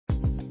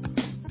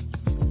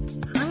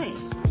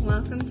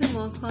welcome to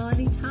More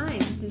Quality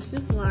Time. This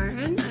is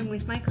Lauren. I'm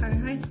with my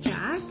co-host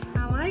Jack.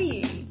 How are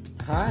you?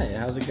 Hi,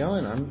 how's it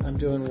going? I'm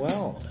doing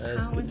well.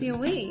 How was your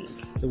week?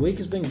 The week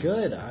has been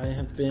good. I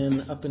have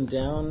been up and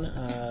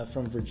down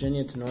from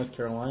Virginia to North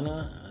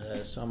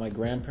Carolina. Saw my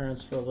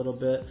grandparents for a little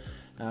bit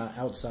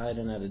outside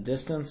and at a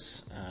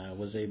distance.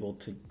 Was able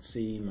to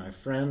see my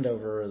friend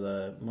over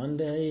the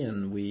Monday,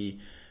 and we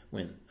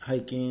went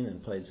hiking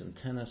and played some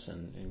tennis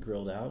and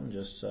grilled out and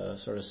just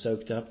sort of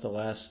soaked up the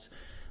last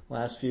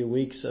few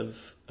weeks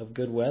of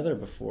good weather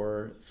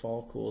before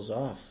fall cools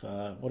off.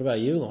 What about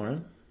you,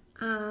 Lauren?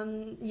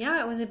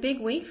 Yeah, it was a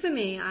big week for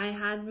me. I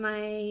had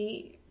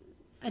my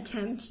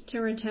attempt to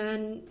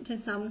return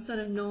to some sort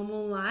of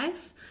normal life.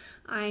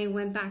 I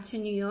went back to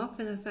New York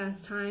for the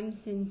first time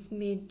since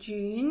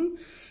mid-June,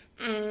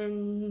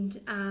 and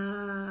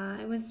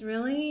it was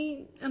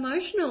really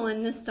emotional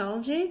and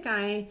nostalgic.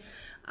 I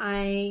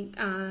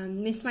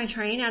missed my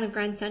train out of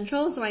Grand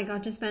Central, so I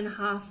got to spend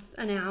half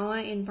an hour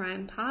in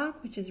Bryant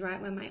Park, which is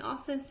right where my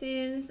office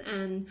is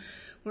and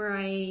where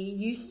I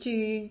used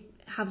to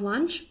have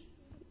lunch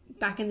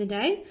back in the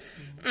day.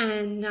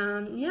 And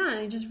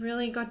I just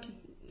really got to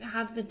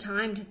have the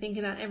time to think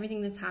about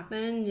everything that's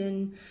happened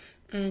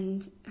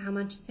and how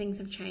much things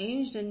have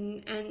changed,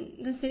 and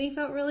the city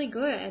felt really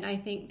good. I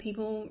think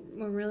people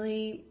were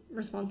really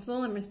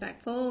responsible and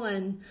respectful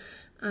and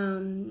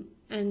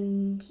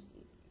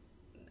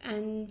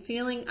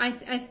feeling,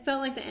 I felt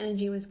like the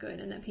energy was good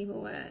and that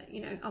people were,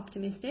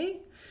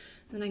 optimistic.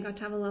 And I got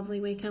to have a lovely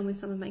weekend with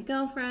some of my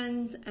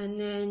girlfriends, and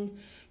then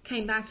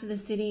came back to the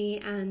city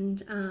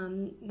and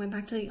went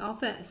back to the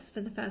office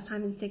for the first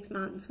time in 6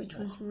 months, which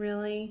was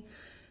really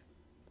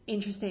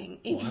interesting.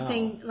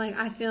 Wow. Like,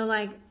 I feel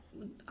like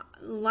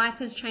life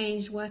has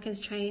changed, work has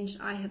changed,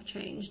 I have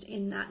changed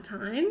in that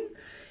time.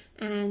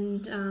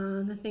 And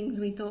the things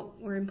we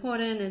thought were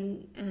important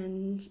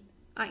and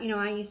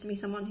I used to be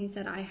someone who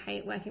said I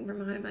hate working from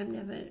home.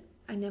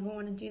 I never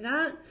want to do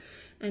that.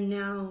 And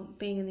now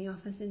being in the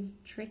office is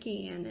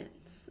tricky, and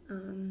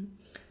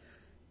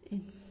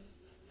it's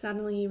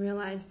suddenly you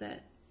realize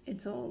that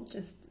it's all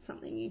just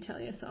something you tell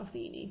yourself that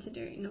you need to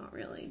do, not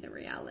really the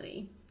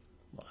reality.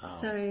 Wow.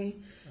 So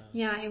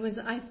yeah, it was.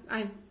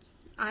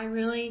 I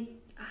really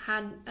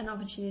had an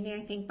opportunity,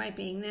 I think, by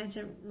being there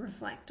to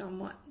reflect on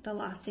what the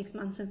last 6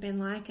 months have been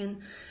like and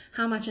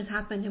how much has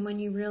happened. And when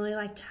you really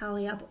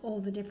tally up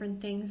all the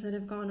different things that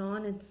have gone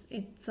on,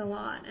 it's a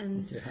lot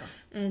and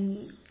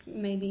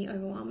maybe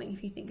overwhelming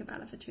if you think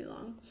about it for too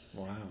long.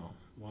 Wow.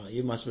 Well,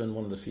 you must have been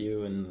one of the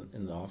few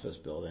in the office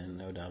building,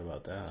 no doubt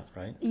about that,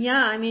 right?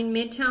 Yeah, I mean,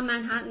 Midtown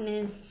Manhattan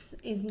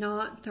is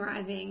not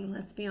thriving,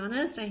 let's be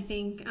honest. I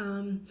think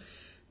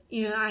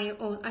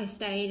I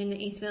stayed in the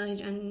East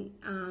Village and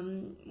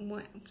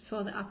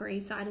saw the Upper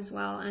East Side as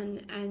well,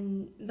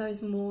 and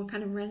those more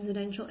kind of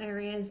residential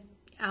areas,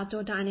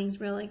 outdoor dining's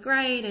really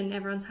great and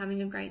everyone's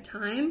having a great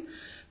time.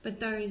 But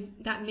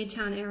that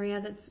Midtown area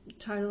that's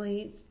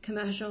totally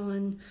commercial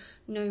and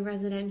no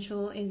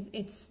residential,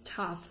 it's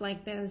tough.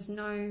 Like, there's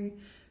no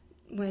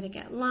where to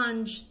get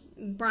lunch.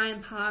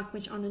 Bryant Park,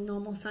 which on a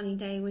normal sunny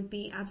day would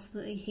be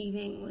absolutely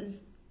heaving, was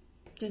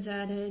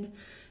deserted.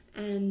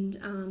 And,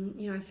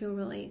 I feel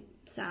really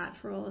sad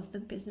for all of the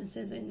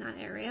businesses in that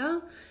area.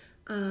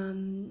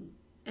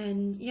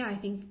 I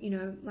think,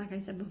 like I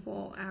said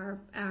before,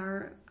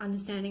 our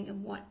understanding of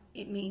what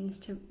it means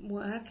to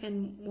work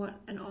and what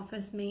an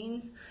office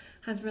means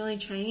has really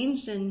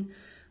changed, and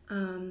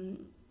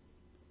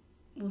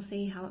we'll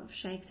see how it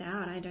shakes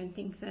out. I don't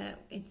think that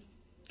it's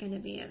going to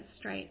be a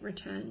straight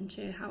return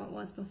to how it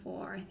was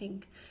before. I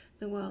think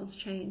the world's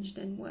changed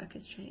and work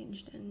has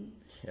changed, and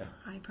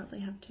I probably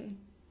have too.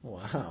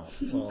 Wow.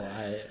 Well,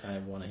 I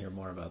want to hear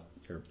more about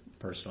your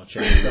personal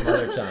change some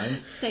other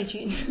time. Stay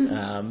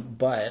tuned.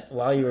 But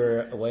while you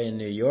were away in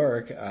New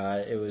York,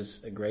 it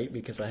was great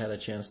because I had a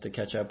chance to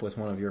catch up with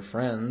one of your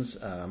friends,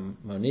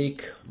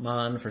 Monique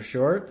Mon for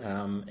short,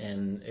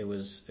 and it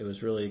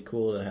was really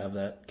cool to have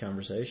that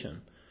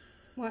conversation.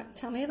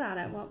 Tell me about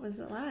it. What was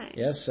it like?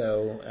 Yes,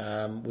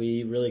 so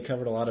we really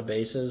covered a lot of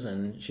bases,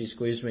 and she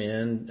squeezed me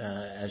in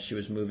as she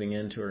was moving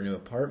into her new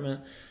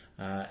apartment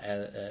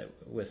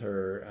with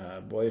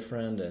her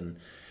boyfriend, and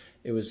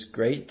it was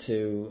great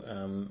to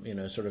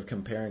sort of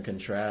compare and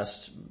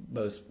contrast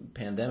both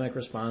pandemic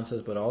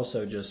responses, but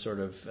also just sort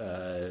of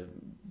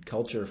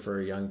culture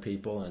for young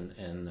people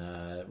and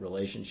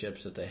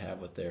relationships that they have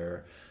with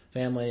their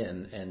family.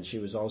 And she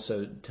was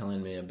also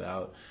telling me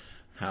about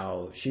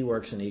how she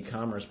works in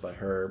e-commerce, but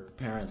her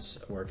parents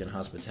work in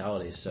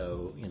hospitality.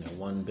 So,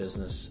 one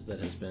business that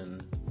has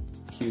been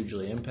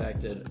hugely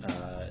impacted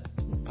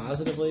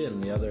positively,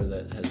 and the other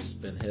that has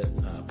been hit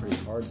pretty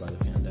hard by the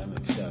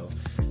pandemic. So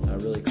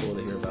really cool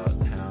to hear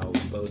about how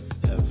both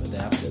have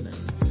adapted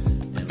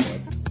and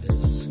what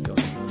is going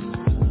on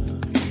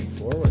moving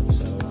forward.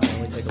 So why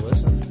don't we take a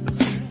listen?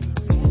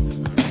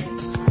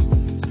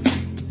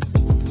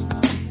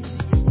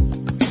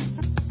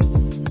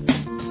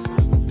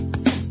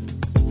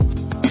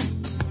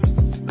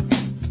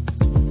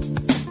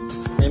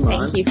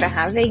 Thank you for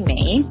having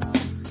me.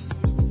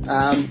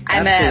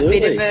 I'm a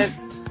bit Absolutely. of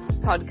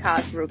a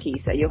podcast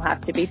rookie, so you'll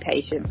have to be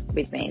patient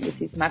with me.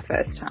 This is my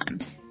first time.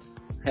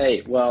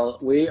 Hey, well,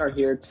 we are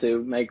here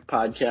to make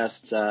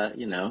podcasts,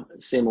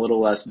 seem a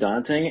little less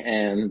daunting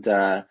and,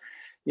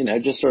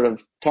 just sort of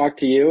talk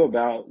to you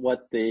about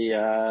what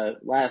the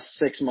last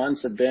 6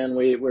 months have been.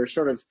 We're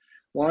sort of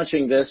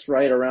launching this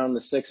right around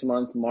the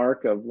 6-month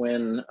mark of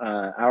when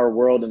our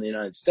world in the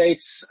United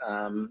States,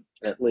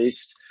 at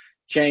least,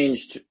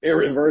 changed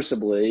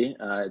irreversibly,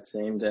 it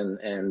seemed,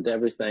 and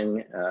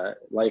everything,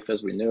 life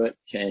as we knew it,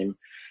 came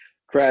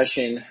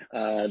crashing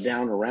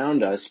down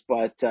around us.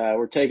 But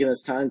we're taking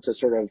this time to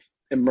sort of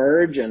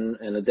emerge and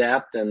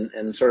adapt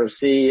and sort of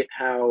see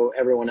how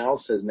everyone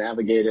else has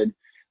navigated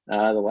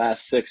the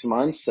last 6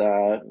 months,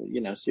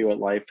 see what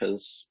life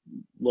has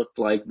looked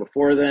like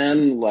before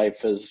then, life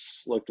has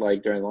looked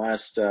like during the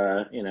last,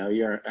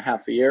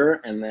 half a year,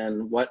 and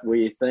then what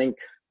we think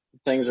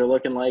things are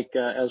looking like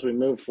as we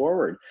move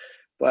forward.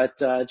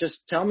 But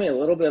just tell me a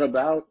little bit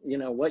about,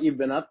 what you've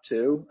been up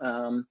to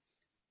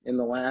in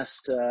the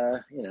last,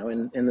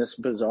 in this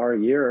bizarre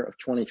year of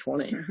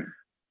 2020.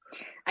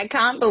 I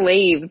can't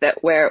believe that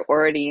we're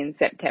already in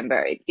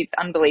September. It's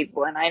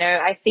unbelievable. And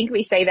I think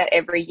we say that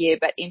every year,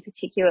 but in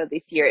particular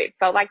this year, it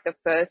felt like the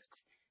first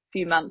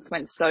few months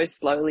went so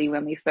slowly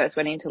when we first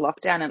went into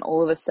lockdown, and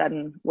all of a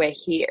sudden we're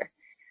here.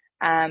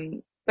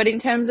 But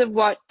in terms of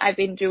what I've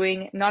been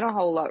doing, not a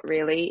whole lot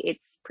really. It's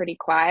pretty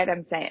quiet.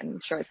 I'm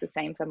sure it's the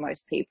same for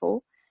most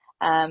people.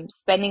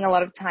 Spending a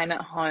lot of time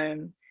at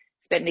home,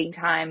 spending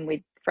time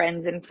with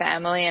friends and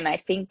family, and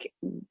I think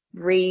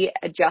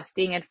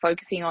readjusting and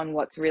focusing on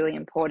what's really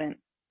important,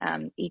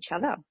 each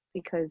other,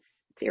 because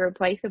it's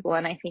irreplaceable.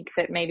 And I think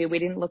that maybe we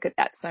didn't look at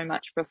that so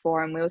much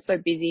before, and we were so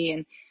busy,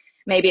 and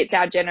maybe it's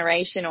our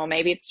generation, or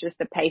maybe it's just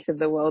the pace of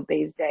the world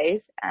these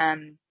days.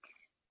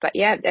 But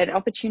yeah, an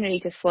opportunity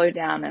to slow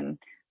down and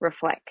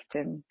reflect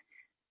and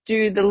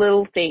do the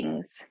little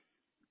things.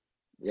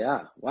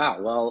 Yeah.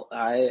 Wow. Well,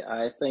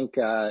 I think,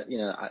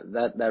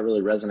 that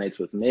really resonates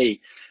with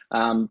me.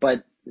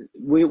 But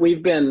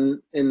we've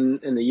been in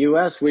the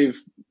U.S., we've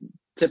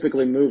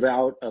typically move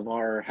out of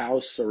our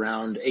house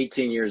around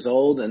 18 years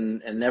old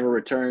and never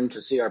return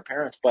to see our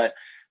parents. But,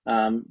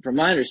 from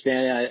my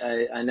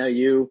understanding, I know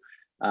you,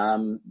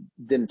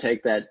 didn't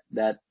take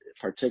that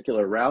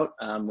particular route,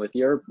 with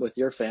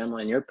your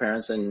family and your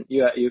parents, and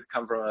you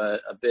come from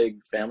a big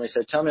family.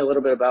 So tell me a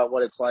little bit about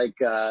what it's like,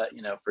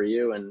 for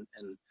you and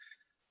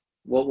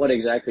what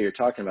exactly you're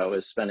talking about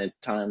with spending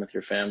time with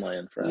your family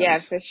and friends.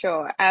 Yeah, for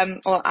sure.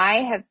 Well,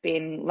 I have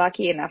been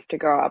lucky enough to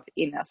grow up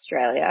in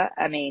Australia.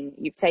 I mean,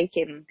 you've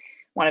taken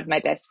one of my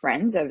best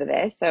friends over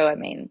there. So, I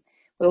mean,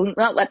 we'll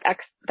not let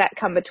that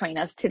come between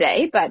us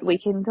today, but we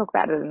can talk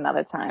about it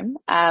another time.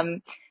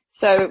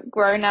 So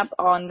grown up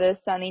on the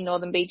sunny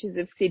northern beaches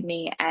of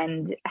Sydney,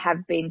 and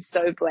have been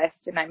so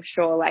blessed. And I'm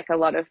sure, like a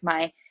lot of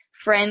my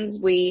friends,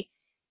 we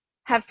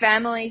have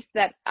families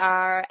that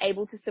are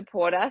able to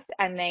support us,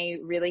 and they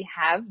really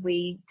have.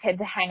 We tend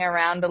to hang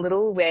around a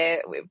little,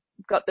 where we've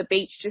got the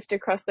beach just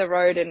across the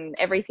road and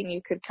everything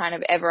you could kind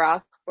of ever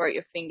ask for at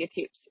your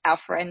fingertips. Our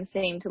friends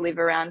seem to live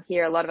around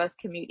here. A lot of us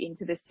commute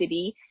into the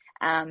city.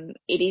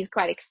 It is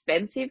quite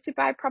expensive to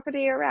buy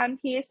property around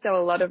here, so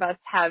a lot of us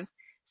have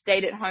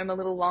stayed at home a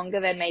little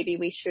longer than maybe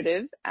we should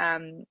have.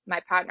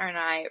 My partner and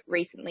I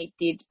recently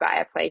did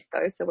buy a place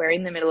though, so we're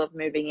in the middle of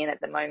moving in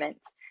at the moment.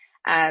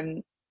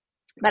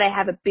 But I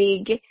have a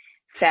big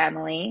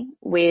family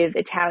with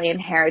Italian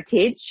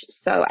heritage,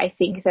 so I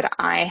think that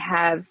I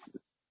have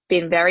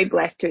been very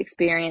blessed to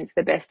experience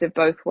the best of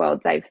both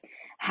worlds. I've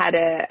had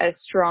a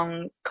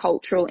strong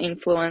cultural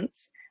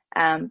influence,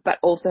 but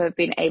also have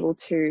been able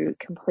to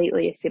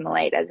completely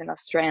assimilate as an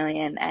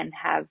Australian and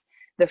have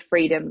the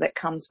freedom that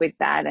comes with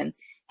that, and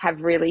have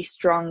really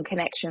strong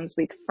connections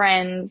with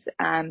friends,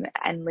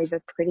 and live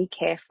a pretty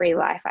carefree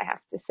life, I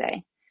have to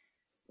say.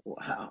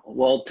 Wow.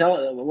 Well,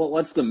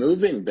 what's the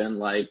moving been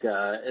like?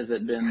 Has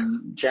it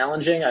been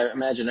challenging? I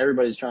imagine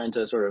everybody's trying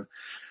to sort of,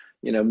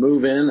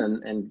 move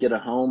in and get a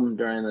home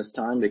during this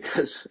time,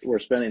 because we're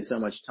spending so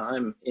much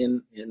time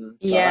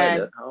inside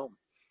at home.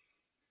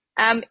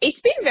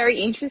 It's been very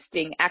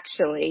interesting,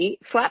 actually.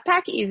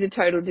 Flatpack is a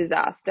total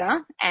disaster,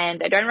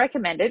 and I don't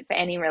recommend it for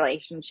any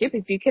relationship.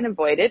 If you can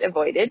avoid it,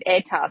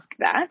 air task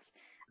that.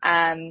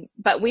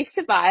 But we've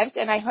survived,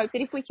 and I hope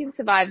that if we can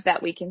survive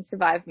that, we can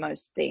survive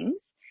most things.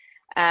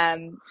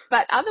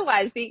 But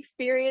otherwise, the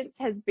experience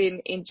has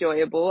been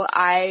enjoyable.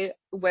 I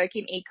work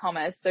in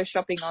e-commerce, so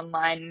shopping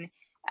online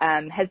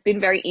has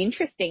been very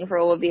interesting for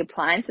all of the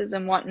appliances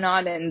and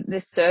whatnot, and the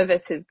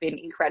service has been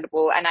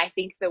incredible. And I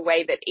think the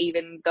way that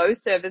even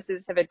those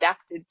services have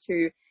adapted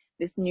to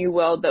this new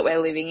world that we're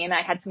living in.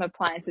 I had some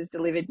appliances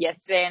delivered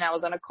yesterday, and I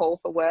was on a call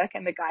for work,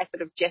 and the guy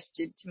sort of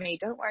gestured to me,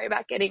 "Don't worry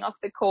about getting off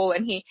the call,"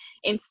 and he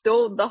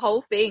installed the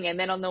whole thing. And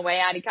then on the way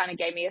out, he kind of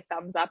gave me a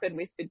thumbs up and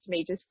whispered to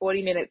me, "Just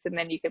 40 minutes and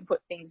then you can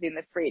put things in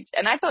the fridge."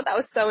 And I thought that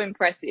was so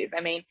impressive.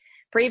 I mean,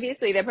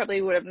 previously they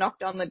probably would have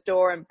knocked on the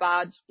door and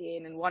barged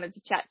in and wanted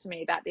to chat to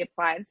me about the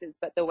appliances,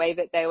 but the way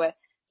that they were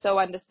so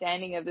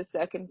understanding of the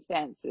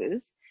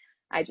circumstances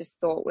I just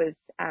thought was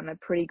a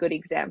pretty good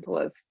example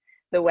of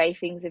the way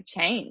things have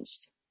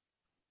changed.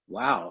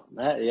 Wow.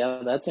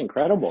 That's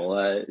incredible.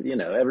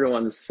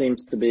 Everyone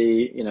seems to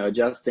be,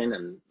 adjusting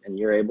and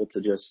you're able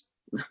to just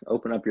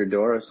open up your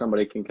door if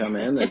somebody can come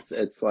in.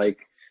 It's like,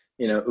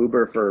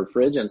 Uber for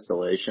fridge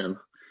installation.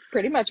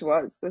 Pretty much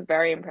was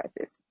very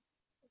impressive.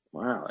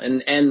 Wow.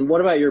 And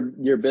what about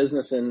your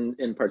business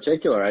in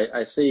particular?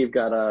 I see you've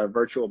got a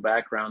virtual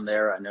background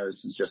there. I know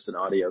this is just an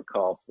audio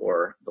call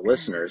for the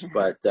listeners,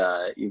 but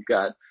you've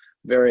got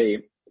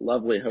very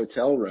lovely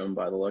hotel room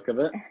by the look of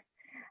it.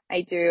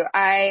 I do.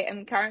 I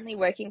am currently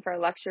working for a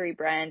luxury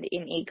brand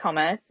in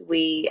e-commerce.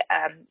 We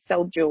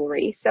sell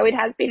jewelry. So it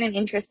has been an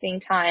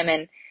interesting time,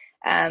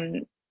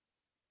 and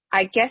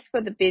I guess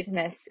for the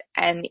business,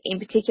 and in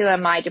particular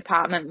my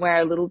department,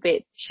 we're a little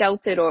bit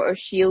sheltered or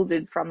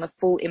shielded from the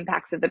full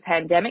impacts of the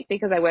pandemic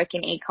because I work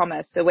in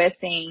e-commerce. So we're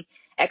seeing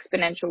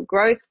exponential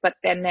growth, but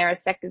then there are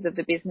sectors of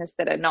the business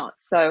that are not.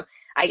 So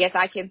I guess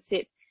I can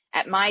sit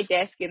at my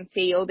desk and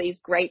see all these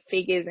great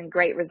figures and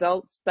great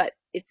results, but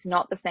it's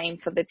not the same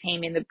for the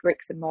team in the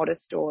bricks and mortar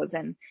stores.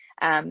 And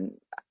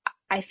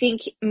I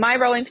think my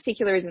role in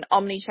particular is an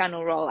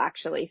omni-channel role,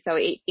 actually. So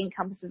it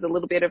encompasses a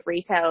little bit of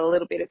retail, a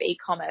little bit of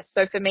e-commerce.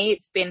 So for me,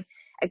 it's been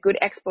a good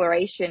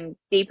exploration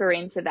deeper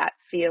into that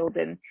field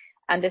and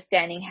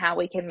understanding how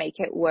we can make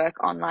it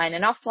work online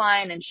and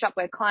offline and shop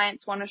where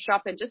clients want to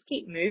shop and just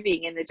keep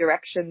moving in the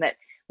direction that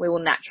we will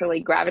naturally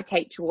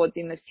gravitate towards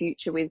in the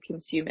future with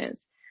consumers.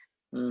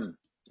 Mm.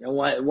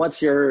 And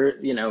what's your,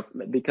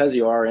 because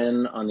you are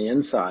in on the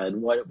inside,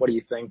 what do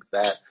you think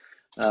that,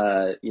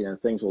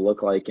 things will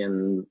look like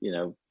in,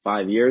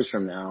 5 years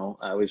from now?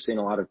 We've seen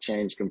a lot of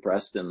change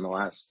compressed in the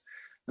last,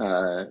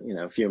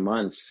 few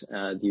months.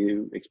 Do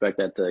you expect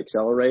that to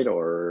accelerate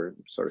or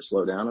sort of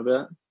slow down a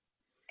bit?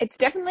 It's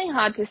definitely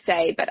hard to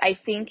say, but I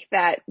think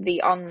that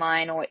the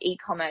online or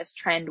e-commerce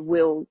trend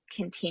will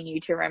continue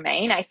to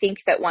remain. I think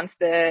that once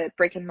the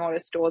brick and mortar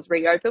stores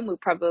reopen, we'll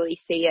probably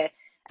see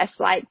a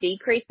slight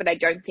decrease, but I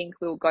don't think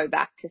we'll go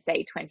back to,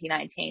 say,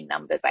 2019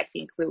 numbers. I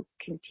think we'll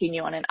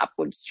continue on an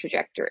upwards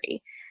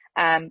trajectory.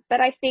 But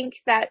I think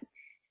that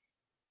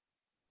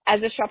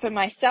as a shopper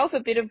myself, a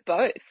bit of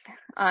both.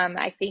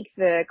 I think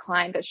the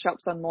client that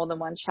shops on more than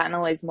one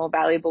channel is more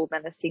valuable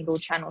than a single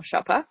channel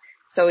shopper.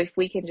 So if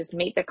we can just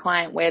meet the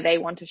client where they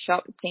want to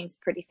shop, it seems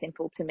pretty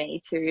simple to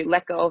me to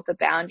let go of the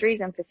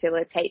boundaries and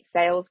facilitate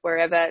sales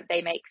wherever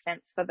they make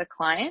sense for the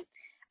client.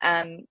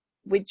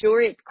 With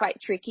jewelry, it's quite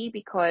tricky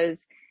because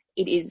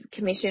it is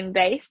commission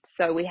based.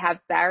 So we have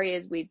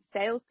barriers with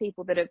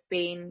salespeople that have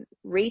been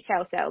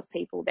retail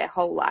salespeople their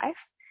whole life.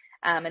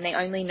 And they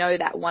only know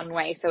that one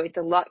way. So it's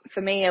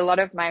for me, a lot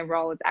of my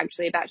role is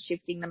actually about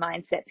shifting the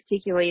mindset,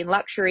 particularly in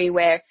luxury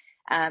where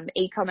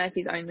e-commerce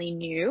is only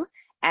new.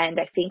 And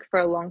I think for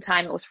a long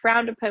time it was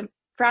frowned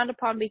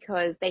upon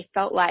because they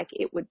felt like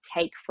it would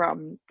take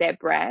from their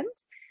brand.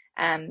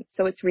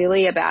 So it's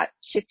really about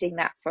shifting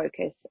that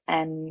focus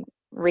and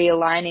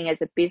realigning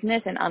as a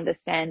business and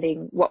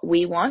understanding what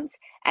we want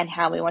and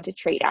how we want to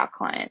treat our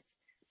clients.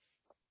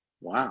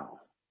 Wow.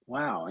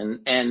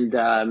 And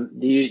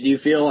do you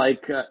feel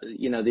like,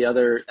 the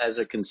other, as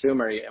a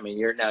consumer, I mean,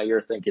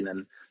 you're thinking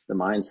in the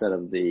mindset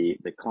of the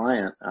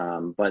client,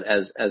 but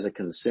as a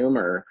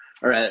consumer,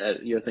 or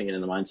you're thinking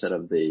in the mindset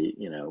of the,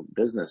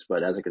 business,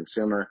 but as a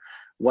consumer,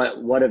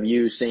 what have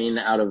you seen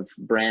out of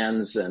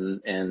brands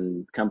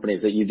and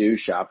companies that you do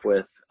shop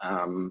with,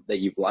 that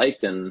you've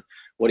liked, and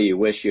what do you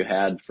wish you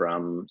had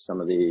from some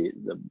of the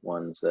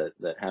ones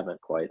that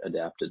haven't quite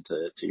adapted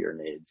to your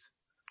needs?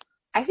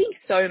 I think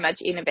so much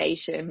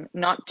innovation,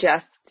 not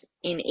just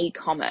in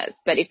e-commerce,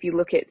 but if you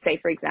look at, say,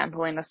 for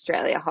example, in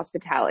Australia,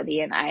 hospitality,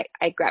 and I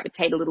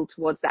gravitate a little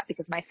towards that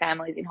because my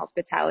family's in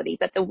hospitality,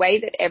 but the way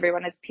that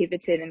everyone has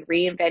pivoted and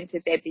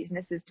reinvented their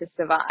businesses to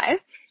survive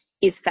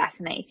is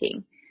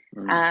fascinating.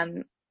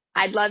 Mm.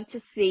 I'd love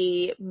to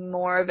see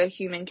more of a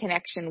human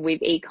connection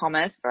with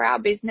e-commerce for our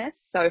business.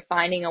 So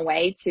finding a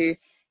way to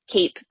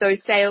keep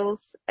those sales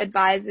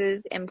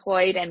advisors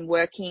employed and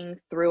working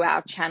through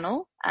our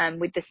channel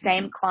with the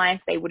same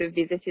clients they would have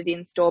visited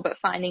in store, but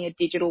finding a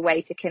digital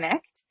way to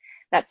connect.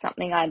 That's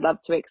something I'd love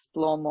to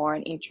explore more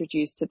and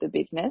introduce to the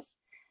business.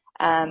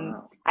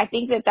 Wow. I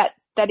think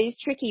that is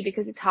tricky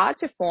because it's hard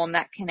to form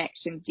that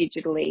connection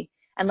digitally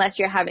unless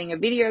you're having a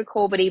video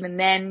call. But even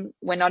then,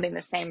 we're not in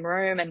the same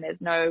room and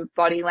there's no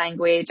body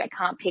language. I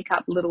can't pick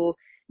up little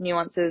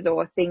nuances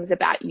or things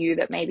about you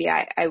that maybe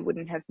I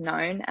wouldn't have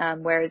known.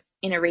 Whereas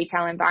in a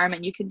retail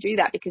environment, you can do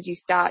that because you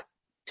start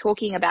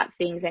talking about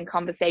things and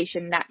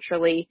conversation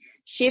naturally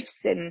shifts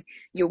and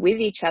you're with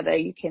each other.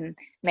 You can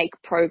make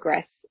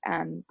progress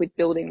with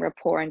building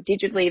rapport, and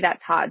digitally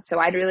that's hard. So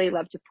I'd really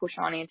love to push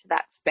on into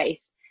that space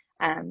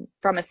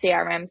from a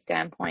CRM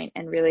standpoint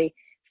and really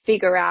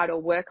figure out or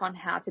work on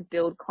how to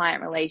build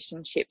client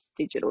relationships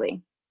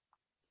digitally.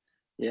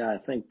 Yeah, I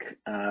think,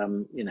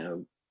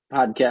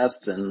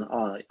 podcasts and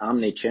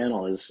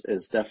omni-channel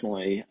is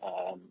definitely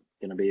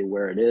going to be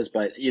where it is.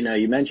 But,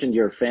 you mentioned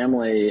your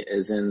family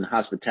is in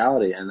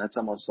hospitality, and that's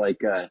almost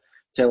like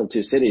tale of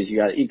two cities. You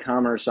got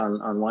e-commerce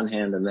on one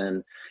hand and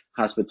then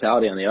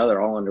hospitality on the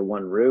other, all under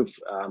one roof.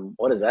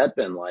 What has that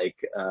been like,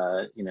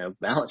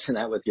 balancing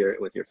that with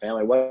your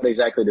family? What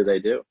exactly do they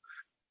do?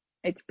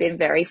 It's been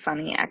very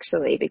funny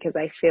actually, because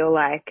I feel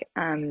like,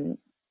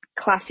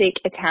 classic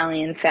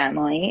Italian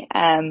family.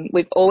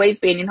 We've always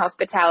been in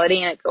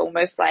hospitality, and it's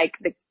almost like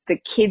the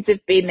kids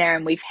have been there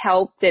and we've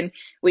helped, and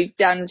we've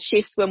done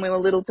shifts when we were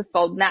little to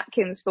fold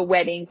napkins for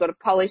weddings or to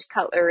polish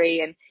cutlery,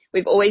 and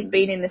we've always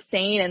been in the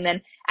scene. And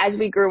then as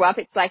we grew up,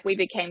 it's like we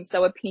became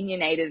so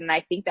opinionated, and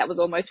I think that was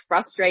almost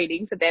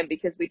frustrating for them,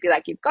 because we'd be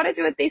like, you've got to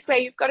do it this way,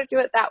 you've got to do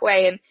it that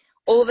way. And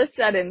all of a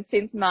sudden,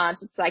 since March,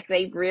 it's like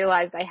they've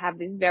realized I have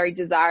this very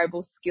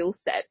desirable skill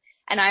set.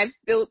 And I've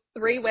built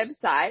 3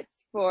 websites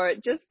for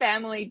just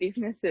family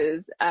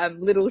businesses,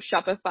 little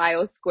Shopify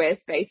or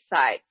Squarespace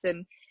sites.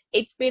 And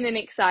it's been an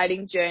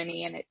exciting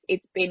journey, and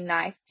it's been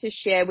nice to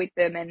share with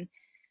them,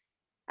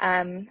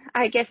 and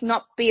I guess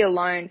not be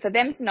alone, for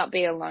them to not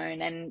be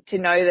alone, and to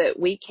know that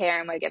we care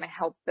and we're going to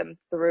help them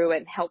through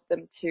and help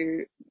them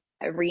to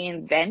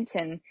reinvent.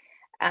 And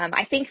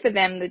I think for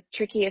them, the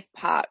trickiest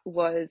part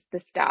was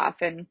the staff.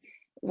 And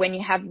when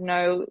you have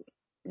no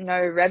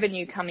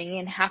revenue coming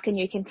in, how can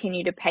you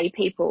continue to pay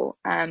people?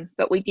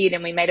 But we did,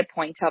 and we made a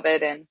point of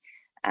it.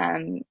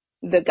 And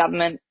the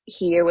government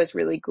here was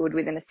really good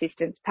with an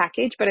assistance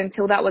package, but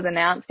until that was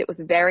announced, it was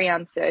very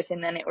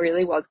uncertain, and it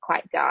really was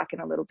quite dark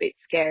and a little bit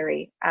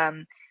scary.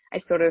 I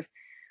sort of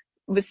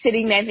was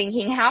sitting there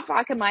thinking, how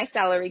far can my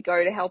salary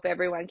go to help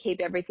everyone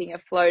keep everything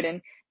afloat?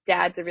 And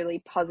Dad's a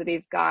really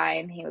positive guy,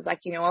 and he was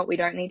like, you know what, we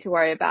don't need to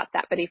worry about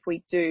that, but if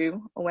we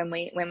do, or when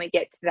we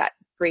get to that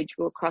bridge,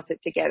 we'll cross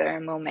it together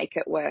and we'll make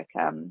it work.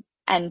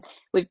 And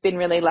we've been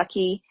really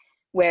lucky.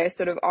 We're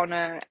sort of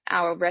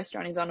our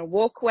restaurant is on a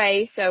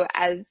walkway, so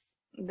as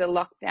the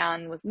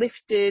lockdown was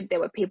lifted,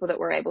 there were people that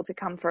were able to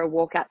come for a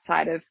walk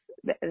outside of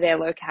their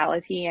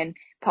locality and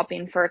pop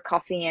in for a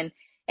coffee, and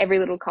every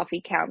little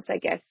coffee counts, I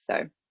guess.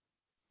 So.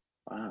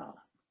 Wow.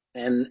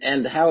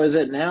 And how is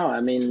it now? I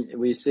mean,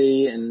 we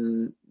see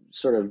in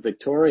sort of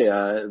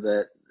Victoria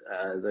that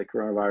the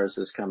coronavirus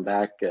has come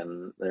back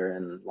and they're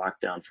in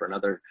lockdown for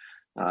another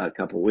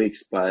couple of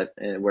weeks. But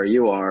where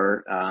you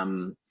are,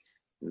 how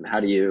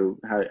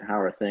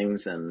are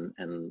things,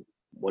 and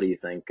what do you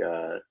think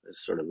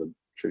is sort of the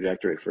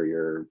trajectory for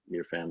your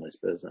family's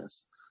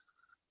business?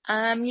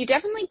 You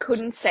definitely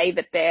couldn't say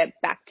that they're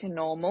back to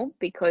normal,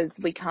 because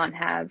we can't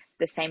have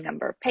the same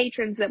number of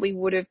patrons that we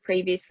would have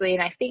previously.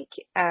 And I think,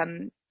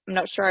 I'm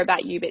not sure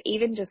about you, but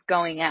even just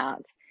going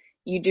out,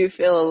 you do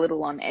feel a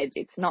little on edge.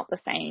 It's not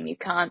the same. You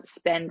can't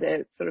spend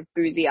a sort of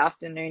boozy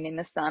afternoon in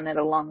the sun at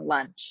a long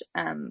lunch.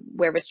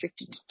 We're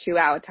restricted to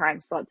 2-hour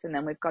time slots, and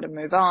then we've got to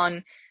move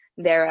on.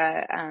 There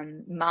are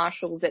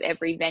marshals at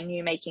every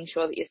venue making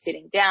sure that you're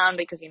sitting down,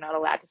 because you're not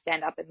allowed to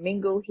stand up and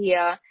mingle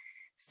here.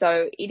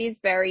 So it is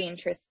very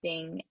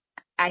interesting.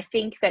 I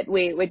think that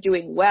we're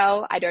doing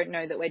well. I don't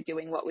know that we're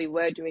doing what we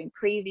were doing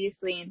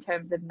previously in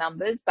terms of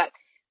numbers, but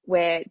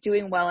we're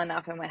doing well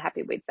enough, and we're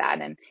happy with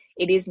that. And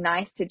it is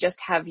nice to just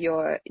have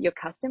your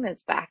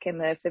customers back, and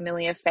the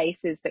familiar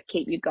faces that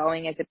keep you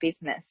going as a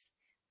business,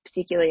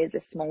 particularly as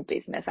a small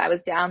business. I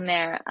was down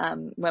there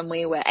when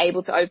we were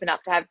able to open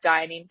up to have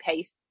dine-in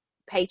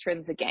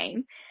patrons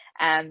again.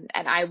 And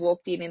I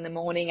walked in the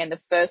morning, and the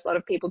first lot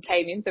of people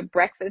came in for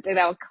breakfast, and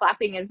they were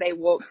clapping as they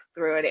walked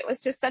through it. It was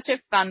just such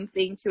a fun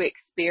thing to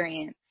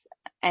experience,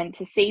 and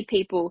to see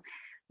people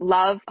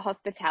love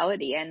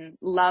hospitality and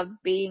love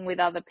being with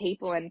other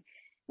people. And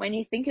when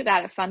you think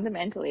about it,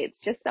 fundamentally, it's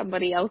just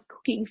somebody else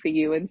cooking for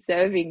you and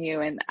serving you.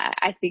 And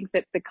I think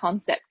that the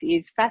concept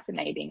is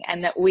fascinating,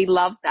 and that we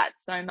love that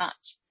so much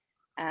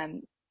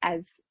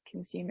as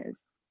consumers.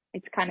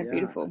 It's kind of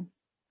beautiful.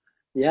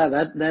 Yeah,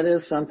 that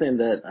is something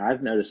that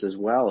I've noticed as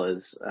well,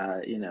 is,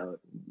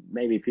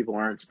 maybe people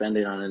aren't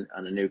spending on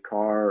a new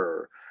car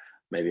or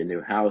maybe a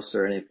new house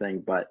or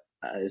anything, but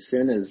as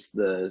soon as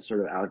the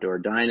sort of outdoor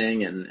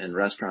dining and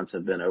restaurants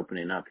have been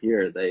opening up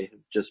here, they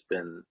have just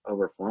been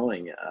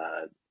overflowing,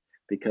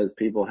 because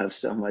people have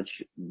so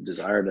much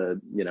desire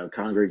to,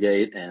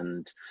 congregate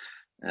and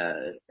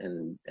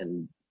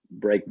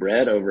break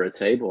bread over a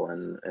table.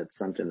 And it's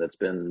something that's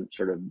been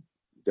sort of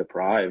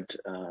deprived,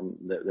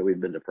 that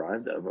we've been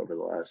deprived of over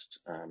the last,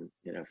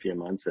 few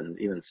months. And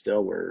even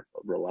still, we're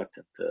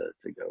reluctant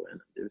to go in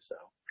and do so.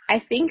 I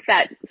think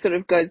that sort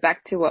of goes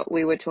back to what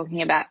we were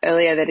talking about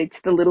earlier, that it's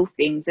the little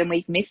things, and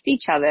we've missed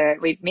each other.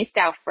 We've missed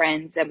our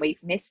friends, and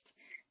we've missed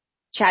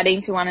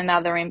chatting to one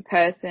another in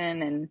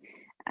person.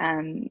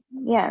 And,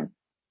 yeah.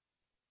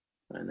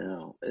 I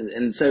know.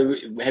 And so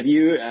have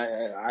you,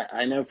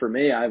 I know for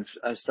me, I've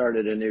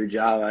started a new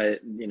job.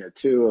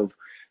 2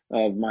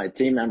 of my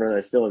team members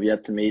I still have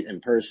yet to meet in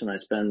person. I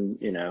spend,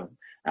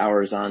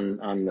 hours on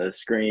the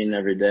screen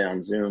every day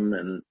on Zoom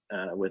and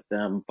with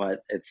them,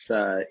 but it's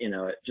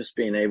just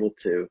being able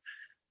to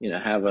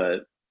have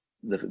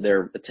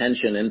their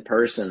attention in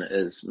person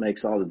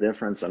makes all the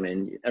difference. I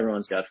mean,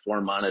 everyone's got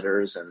 4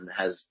 monitors and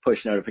has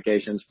push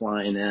notifications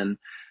flying in,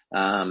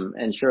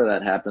 And sure,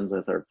 that happens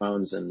with our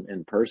phones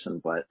in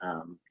person, but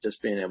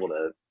just being able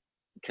to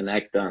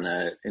connect in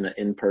an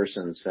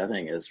in-person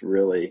setting is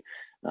really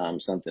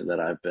something that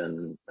I've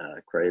been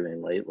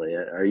craving lately.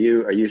 Are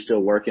you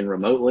still working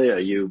remotely? Are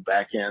you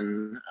back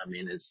in? I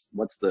mean,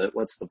 what's the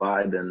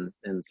vibe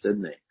in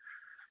Sydney?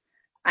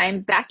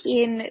 I'm back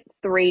in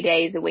 3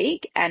 days a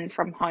week and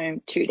from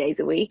home 2 days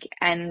a week,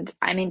 and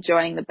I'm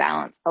enjoying the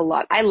balance a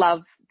lot. I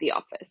love the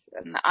office,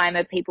 and I'm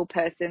a people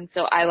person,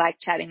 so I like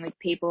chatting with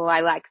people. I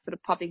like sort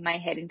of popping my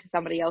head into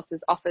somebody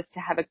else's office to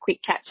have a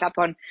quick catch up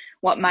on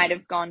what might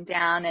have gone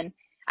down. And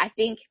I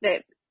think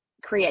that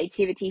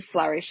creativity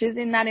flourishes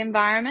in that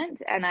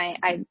environment.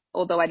 And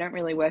although I don't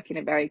really work in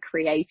a very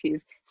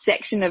creative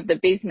section of the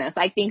business,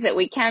 I think that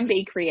we can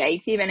be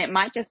creative, and it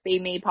might just be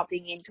me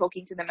popping in,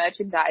 talking to the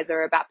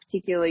merchandiser about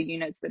particular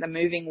units that are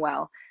moving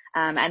well.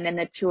 And then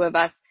the two of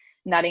us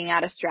nutting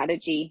out a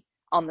strategy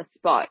on the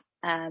spot.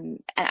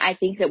 And I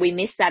think that we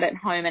miss that at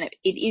home, and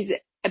it is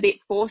a bit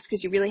forced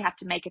because you really have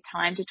to make a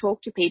time to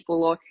talk to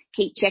people or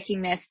keep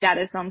checking their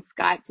status on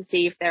Skype to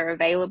see if they're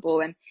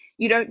available. And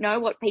you don't know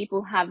what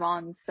people have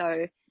on.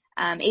 So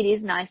it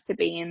is nice to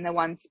be in the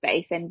one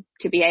space and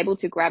to be able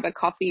to grab a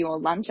coffee or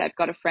lunch. I've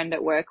got a friend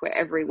at work where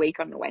every week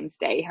on a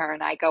Wednesday, her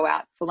and I go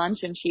out for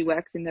lunch, and she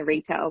works in the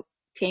retail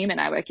team and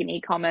I work in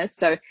e-commerce.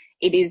 So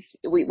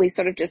we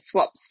sort of just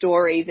swap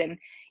stories, and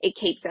it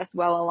keeps us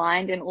well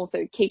aligned and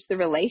also keeps the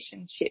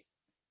relationship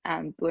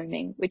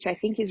blooming, which I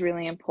think is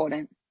really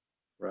important.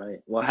 Right.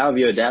 Well, how have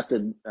you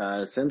adapted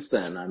since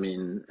then? I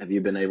mean, have you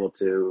been able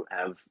to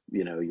have,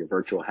 your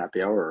virtual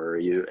happy hour, or are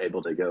you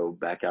able to go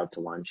back out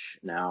to lunch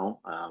now?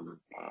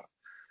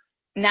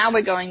 Now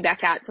we're going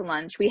back out to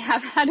lunch. We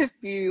have had a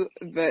few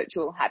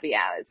virtual happy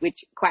hours,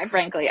 which quite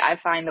frankly, I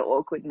find the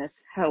awkwardness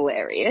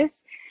hilarious.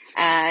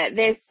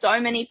 There's so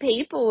many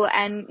people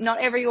and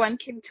not everyone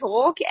can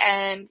talk,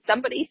 and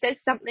somebody says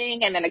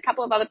something and then a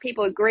couple of other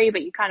people agree,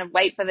 but you kind of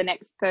wait for the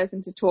next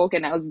person to talk,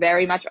 and I was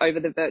very much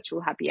over the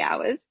virtual happy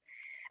hours.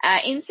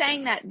 In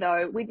saying that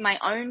though, with my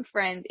own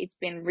friends, it's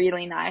been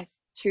really nice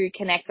to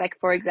connect. Like,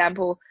 for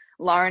example,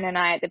 Lauren and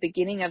I at the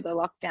beginning of the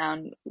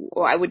lockdown,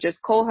 or I would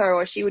just call her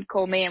or she would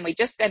call me, and we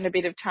just spend a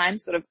bit of time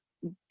sort of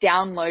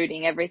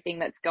downloading everything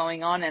that's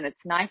going on. And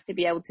it's nice to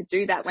be able to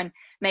do that when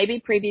maybe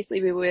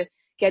previously we were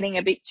getting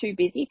a bit too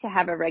busy to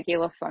have a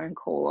regular phone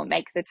call or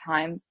make the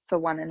time for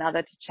one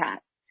another to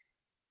chat.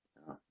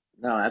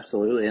 No,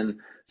 absolutely. And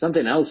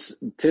something else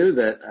too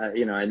that,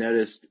 I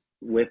noticed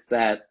with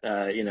that,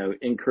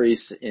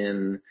 increase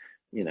in,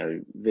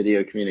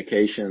 video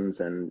communications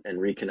and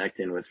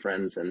reconnecting with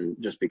friends, and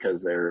just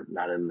because they're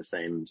not in the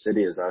same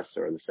city as us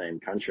or the same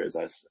country as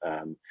us,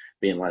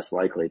 being less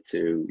likely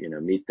to,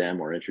 meet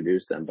them or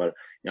introduce them. But,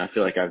 I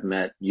feel like I've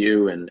met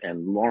you and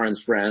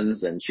Lauren's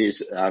friends, and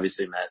she's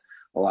obviously met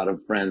a lot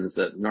of friends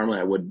that normally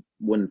I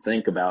wouldn't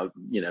think about,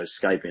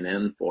 Skyping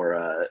in for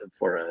a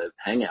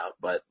hangout.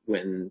 But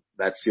when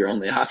that's your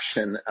only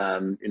option,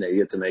 you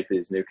get to make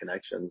these new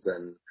connections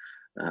and,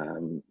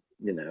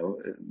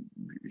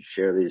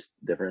 share these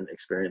different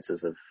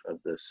experiences of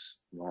this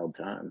wild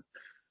time.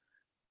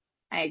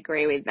 I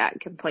agree with that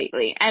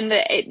completely. And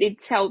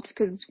it's helped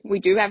because we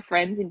do have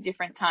friends in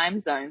different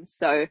time zones.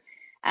 So,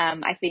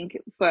 I think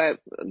for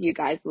you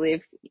guys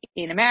live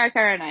in America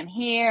and I'm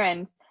here,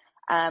 and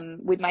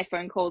with my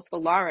phone calls for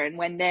Lauren,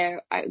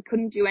 I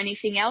couldn't do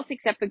anything else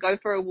except for go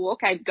for a walk.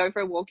 I'd go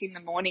for a walk in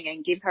the morning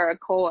and give her a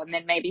call, and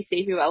then maybe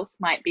see who else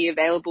might be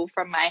available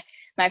from my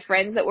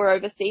friends that were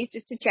overseas,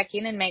 just to check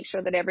in and make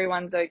sure that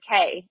everyone's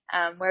okay.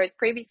 Whereas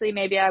previously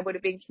maybe I would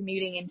have been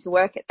commuting into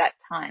work at that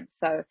time.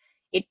 So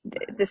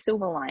the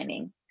silver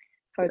lining,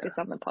 focus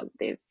on the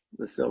positives.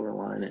 The silver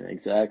lining,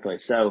 exactly.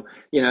 So,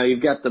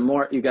 you've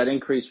got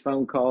increased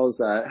phone calls.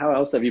 How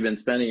else have you been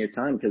spending your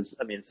time? Because,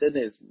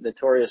 Sydney is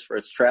notorious for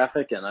its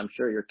traffic, and I'm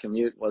sure your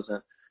commute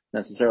wasn't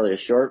necessarily a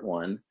short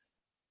one.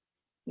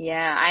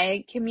 Yeah,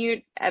 I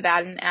commute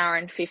about an hour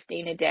and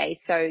 15 a day.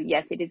 So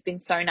yes, it has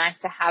been so nice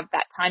to have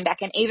that time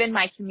back. And even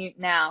my commute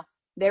now,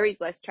 there is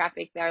less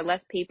traffic. There are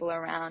less people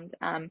around.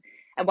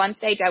 At one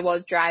stage I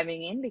was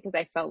driving in because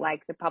I felt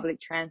like the public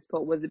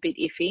transport was a bit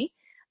iffy.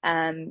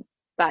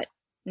 But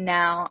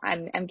now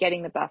I'm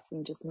getting the bus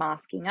and just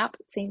masking up.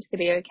 It seems to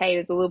be okay.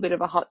 There's a little bit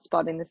of a hot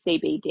spot in the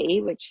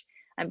CBD, which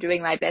I'm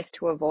doing my best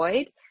to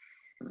avoid.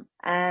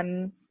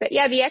 But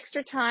yeah, the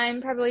extra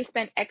time probably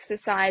spent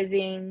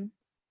exercising,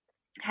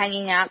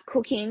 hanging out,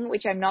 cooking,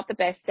 which I'm not the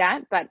best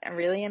at, but I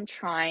really am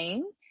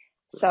trying.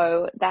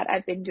 So that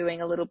I've been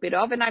doing a little bit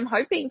of, and I'm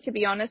hoping, to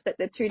be honest, that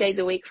the 2 days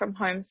a week from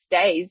home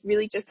stays,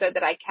 really just so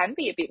that I can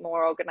be a bit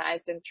more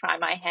organized and try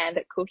my hand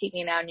at cooking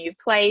in our new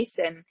place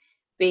and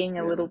being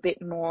a little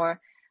bit more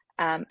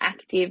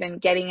active and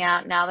getting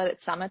out now that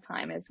it's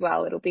summertime as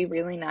well. It'll be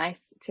really nice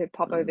to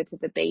pop over to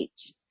the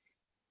beach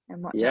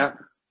and whatnot. Yeah.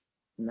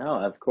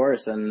 No, of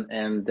course.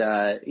 And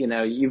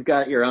you've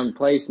got your own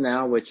place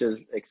now, which is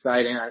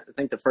exciting. I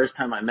think the first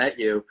time I met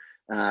you,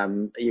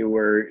 you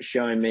were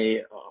showing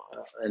me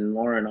and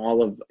Lauren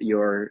all of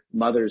your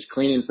mother's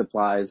cleaning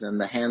supplies and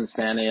the hand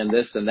sanding and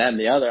this and that and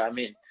the other.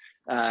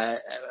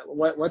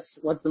 what's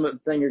the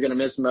thing you're going to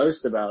miss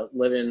most about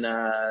living,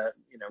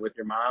 with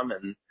your mom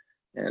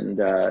and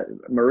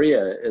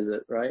Maria, is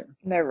it right?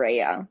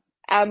 Maria.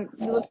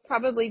 Look,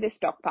 probably the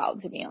stockpile,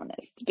 to be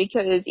honest,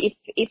 because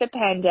if a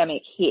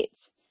pandemic hit,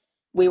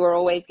 we were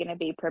always going to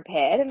be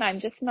prepared, and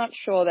I'm just not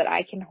sure that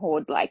I can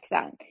hoard like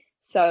that.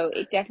 So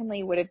it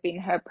definitely would have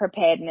been her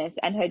preparedness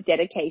and her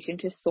dedication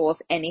to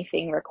source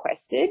anything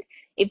requested.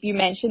 If you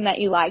mentioned that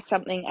you like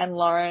something, and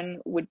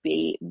Lauren would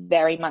be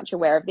very much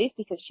aware of this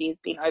because she has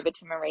been over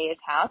to Maria's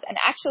house, and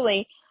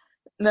actually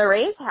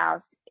Maria's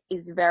house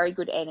is a very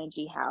good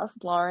energy house.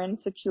 Lauren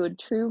secured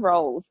 2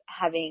 roles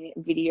having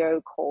video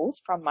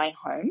calls from my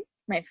home,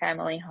 my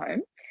family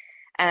home.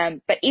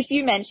 But if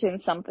you mention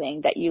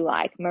something that you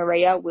like,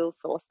 Maria will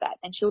source that,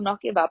 and she'll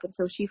not give up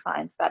until she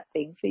finds that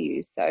thing for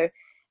you. So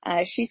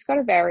she's got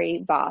a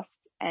very vast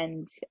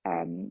and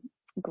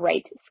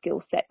great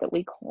skill set that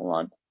we call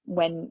on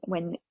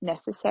when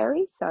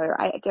necessary. So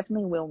I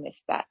definitely will miss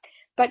that.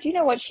 But you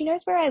know what? She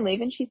knows where I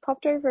live, and she's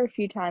popped over a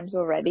few times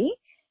already.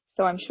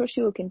 So I'm sure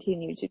she will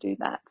continue to do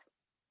that.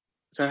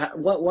 So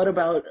what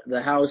about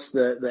the house,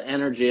 the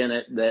energy in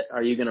it that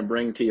are you going to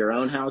bring to your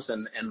own house,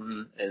 and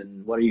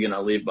what are you going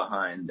to leave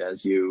behind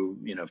as you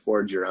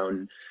forge your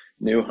own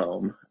new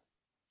home?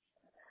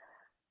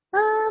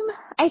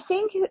 I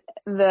think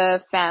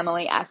the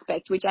family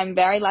aspect, which I'm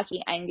very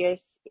lucky Angus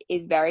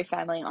is very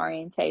family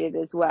orientated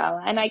as well.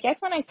 And I guess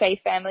when I say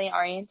family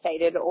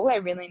orientated, all I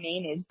really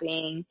mean is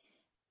being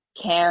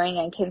caring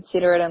and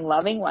considerate and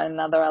loving one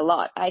another a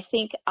lot. I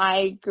think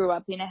I grew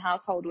up in a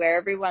household where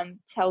everyone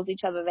tells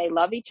each other they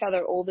love each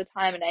other all the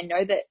time. And I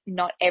know that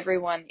not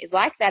everyone is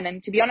like that.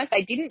 And to be honest,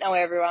 I didn't know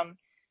everyone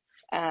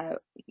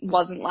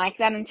wasn't like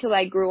that until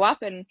I grew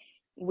up, and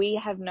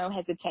we have no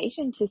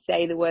hesitation to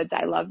say the words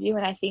I love you.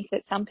 And I think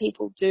that some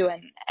people do.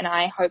 And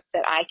I hope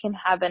that I can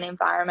have an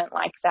environment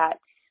like that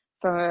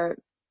for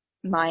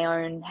my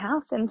own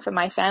house and for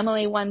my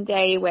family one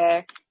day,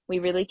 where we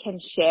really can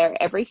share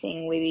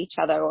everything with each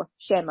other, or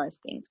share most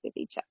things with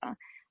each other.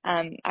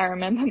 I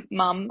remember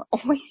Mum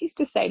always used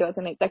to say to us,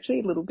 and it's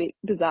actually a little bit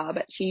bizarre,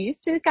 but she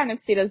used to kind of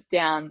sit us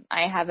down.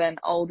 I have an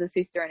older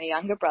sister and a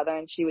younger brother,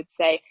 and she would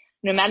say,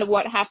 no matter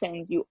what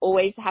happens, you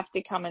always have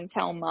to come and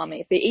tell Mum.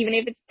 Even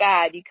if it's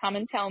bad, you come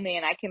and tell me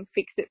and I can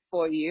fix it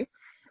for you.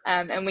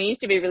 And we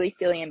used to be really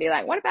silly and be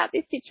like, what about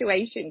this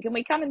situation? Can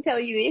we come and tell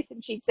you this?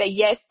 And she'd say,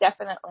 yes,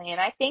 definitely. And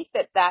I think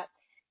that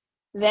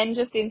then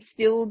just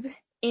instilled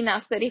in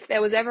us that if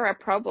there was ever a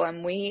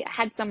problem, we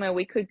had somewhere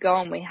we could go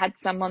and we had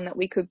someone that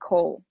we could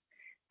call.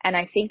 And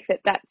I think that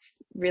that's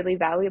really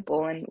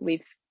valuable. And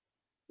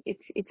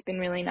it's been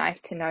really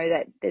nice to know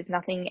that there's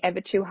nothing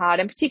ever too hard.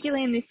 And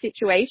particularly in this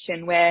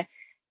situation where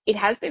it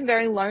has been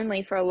very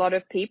lonely for a lot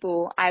of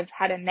people, I've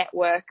had a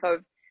network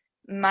of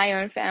my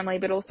own family,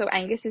 but also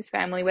Angus's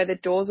family, where the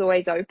door's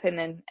always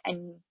open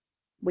and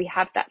we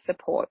have that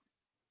support.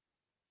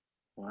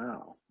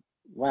 Wow.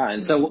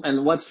 And so,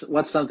 and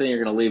what's something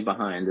you're going to leave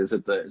behind? Is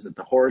it the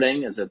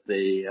hoarding? Is it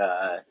the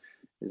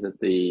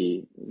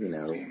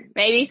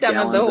maybe some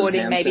of the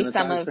hoarding, maybe sanitizer?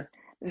 some of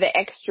the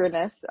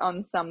extraness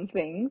on some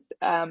things.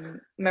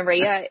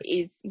 Maria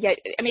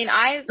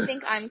I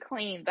think I'm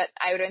clean, but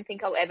I don't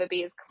think I'll ever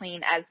be as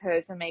clean as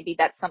her. So maybe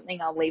that's something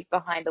I'll leave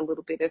behind, a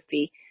little bit of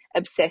the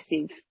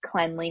obsessive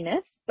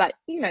cleanliness. But,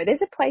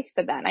 there's a place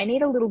for that. I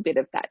need a little bit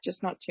of that,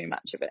 just not too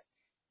much of it.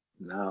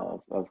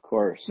 No, of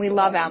course. We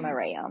love our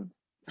Maria.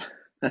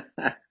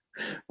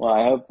 Well,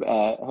 I hope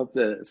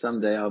that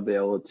someday I'll be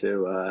able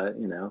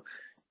to,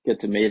 get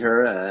to meet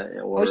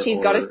her. Or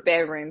she's got a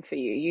spare room for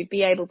you. You'd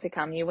be able to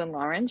come, you and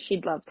Lauren.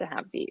 She'd love to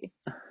have you.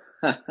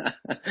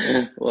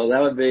 Well,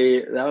 that would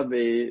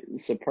be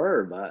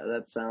superb.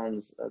 That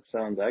sounds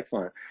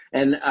excellent.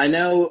 And I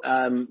know,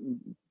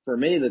 for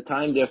me, the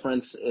time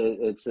difference,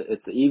 it's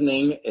the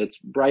evening. It's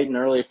bright and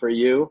early for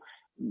you.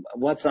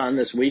 What's on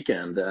this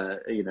weekend?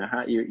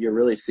 How you're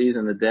really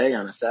seizing the day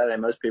on a Saturday.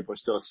 Most people are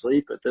still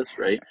asleep at this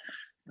rate.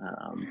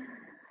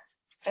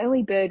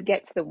 Early bird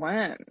gets the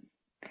worm.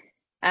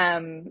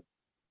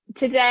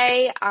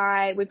 Today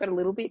we've got a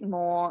little bit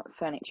more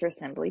furniture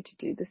assembly to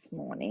do this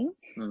morning.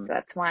 So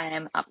that's why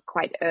I'm up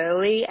quite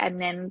early,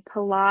 and then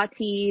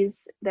Pilates,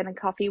 then a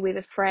coffee with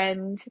a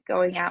friend,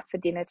 going out for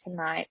dinner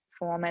tonight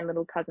for my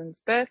little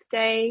cousin's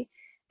birthday.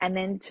 And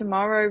then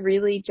tomorrow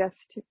really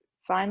just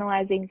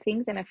finalizing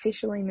things and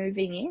officially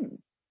moving in.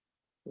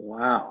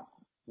 Wow.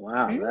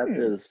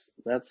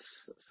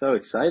 That's so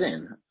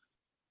exciting.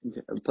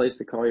 A place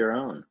to call your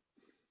own.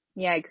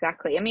 Yeah,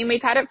 exactly. I mean,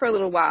 we've had it for a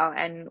little while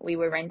and we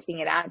were renting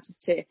it out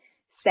just to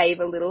save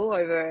a little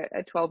over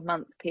a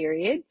 12-month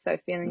period. So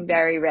feeling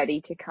very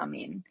ready to come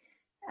in.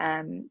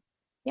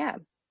 Yeah.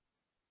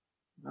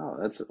 Oh,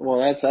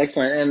 that's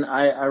excellent. And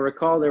I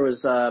recall there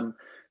was a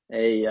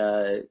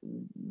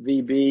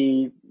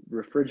VB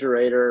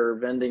refrigerator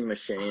vending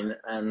machine,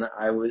 and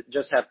I would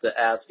just have to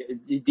ask,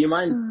 do you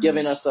mind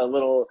giving us a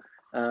little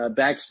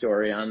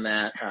backstory on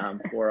that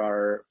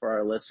for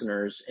our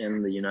listeners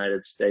in the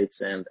United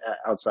States and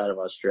outside of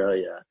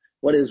Australia?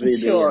 What is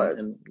VB Sure.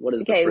 and what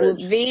is the Okay, well,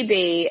 fridge?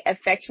 VB,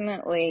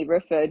 affectionately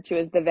referred to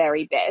as the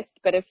very best,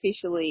 but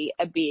officially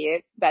a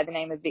beer by the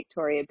name of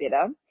Victoria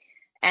Bitter.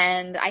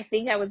 And I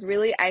think I was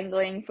really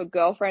angling for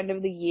girlfriend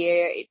of the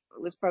year. It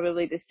was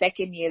probably the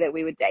second year that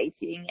we were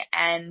dating,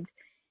 and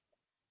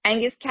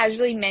Angus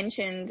casually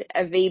mentioned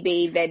a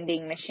VB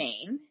vending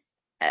machine,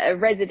 a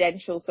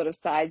residential sort of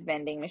size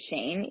vending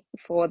machine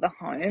for the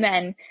home.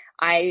 And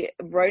I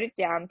wrote it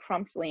down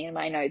promptly in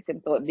my notes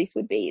and thought this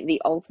would be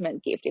the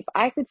ultimate gift. If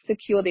I could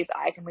secure this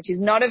item, which is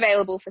not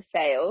available for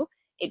sale,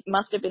 it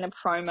must have been a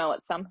promo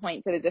at some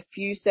point. So there's a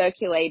few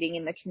circulating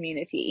in the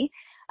community.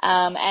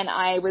 And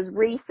I was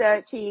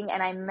researching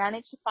and I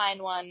managed to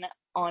find one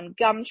on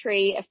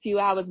Gumtree a few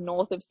hours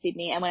north of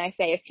Sydney. And when I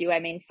say a few, I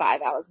mean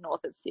 5 hours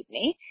north of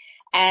Sydney.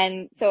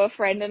 And so a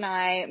friend and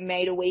I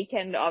made a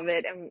weekend of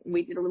it and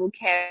we did a little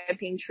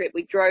camping trip.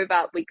 We drove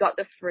up, we got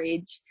the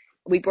fridge,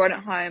 we brought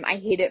it home. I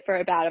hid it for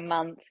about a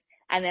month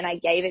and then I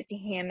gave it to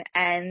him.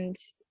 And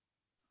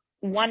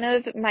one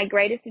of my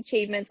greatest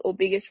achievements or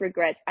biggest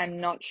regrets, I'm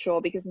not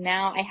sure, because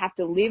now I have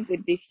to live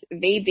with this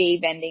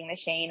VB vending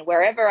machine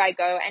wherever I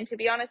go. And to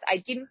be honest, I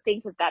didn't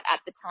think of that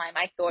at the time.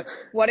 I thought,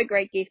 what a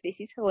great gift.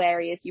 This is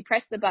hilarious. You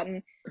press the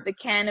button, the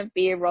can of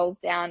beer rolls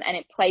down and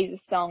it plays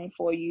a song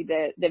for you,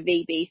 the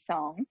VB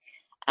song.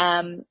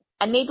 And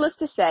needless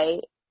to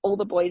say, all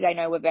the boys I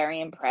know were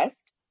very impressed.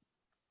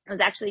 I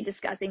was actually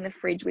discussing the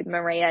fridge with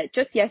Maria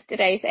just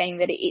yesterday, saying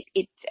that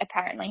it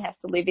apparently has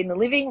to live in the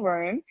living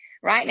room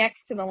right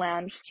next to the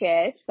lounge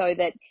chair so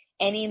that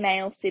any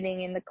male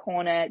sitting in the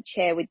corner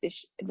chair with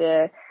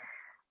the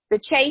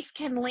chase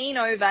can lean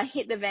over,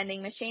 hit the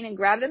vending machine and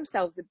grab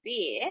themselves a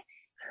beer.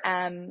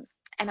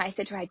 And I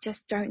said to her, I just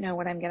don't know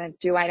what I'm going to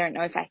do. I don't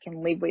know if I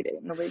can live with it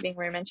in the living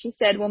room. And she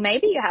said, well,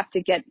 maybe you have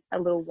to get a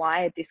little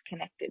wire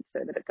disconnected so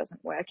that it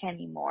doesn't work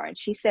anymore. And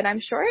she said, I'm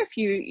sure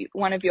if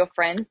one of your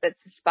friends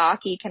that's a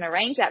Sparky can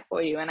arrange that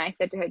for you. And I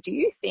said to her, do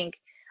you think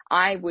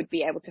I would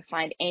be able to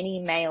find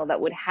any male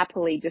that would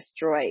happily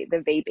destroy the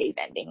VB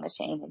vending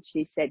machine? And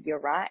she said, you're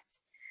right.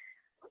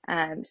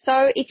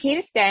 So it's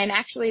here to stay. And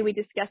actually, we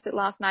discussed it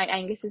last night.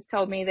 Angus has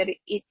told me that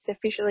it's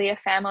officially a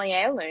family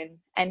heirloom,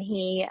 and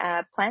he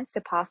plans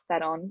to pass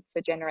that on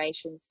for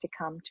generations to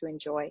come to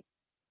enjoy.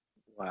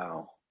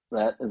 Wow,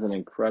 that is an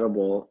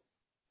incredible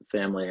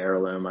family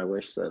heirloom. I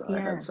wish that I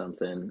had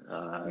something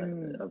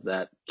of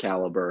that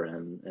caliber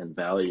and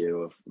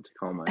value to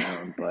call my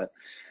own, but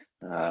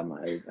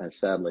I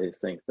sadly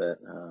think that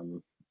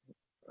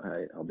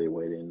I'll be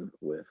waiting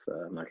with,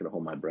 I'm not going to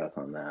hold my breath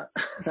on that.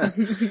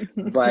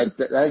 But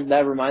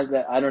that reminds me,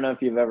 I don't know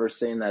if you've ever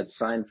seen that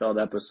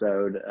Seinfeld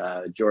episode.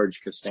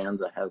 George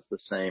Costanza has the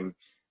same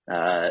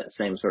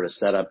sort of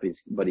setup,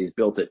 but he's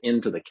built it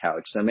into the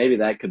couch. So maybe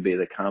that could be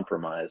the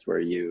compromise where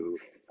you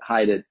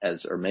hide it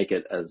or make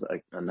it as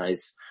a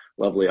nice,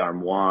 lovely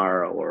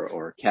armoire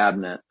or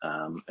cabinet.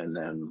 And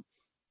then,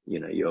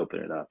 you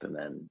open it up and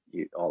then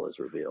all is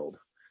revealed.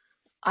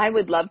 I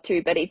would love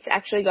to, but it's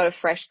actually got a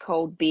fresh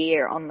cold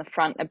beer on the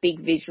front, a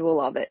big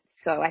visual of it.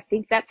 So I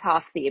think that's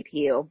half the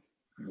appeal.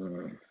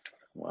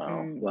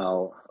 Wow.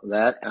 Well,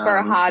 that for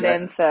a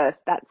hard-earned thirst,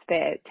 that's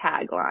their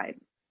tagline.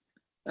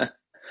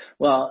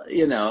 Well,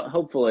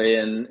 hopefully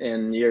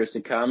in years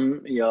to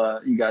come,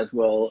 you guys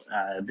will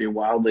be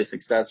wildly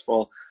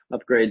successful,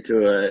 upgrade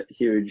to a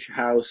huge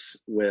house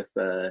with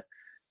a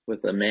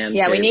man cave.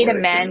 Yeah, we need a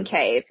man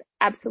cave.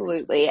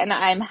 Absolutely. And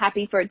I'm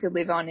happy for it to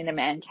live on in a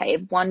man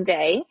cave. One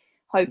day,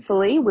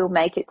 hopefully, we'll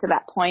make it to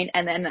that point,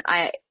 and then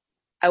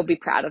I'll be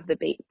proud of the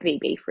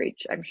VB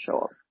fridge, I'm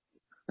sure.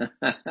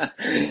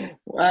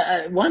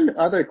 One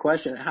other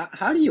question.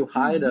 How do you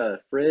hide a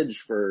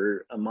fridge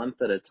for a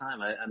month at a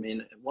time? I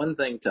mean, one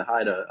thing to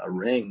hide a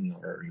ring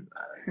or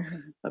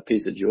a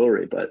piece of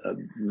jewelry, but a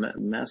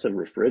massive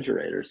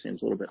refrigerator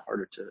seems a little bit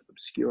harder to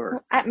obscure.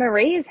 Well, at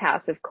Maria's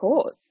house, of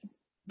course.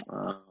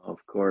 Of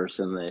course,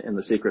 in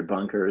the secret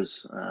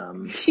bunkers.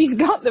 She's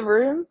got the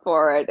room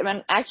for it. I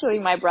mean, actually,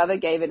 my brother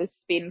gave it a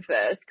spin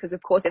first because,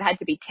 of course, it had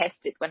to be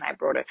tested when I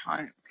brought it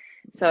home.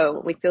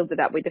 So we filled it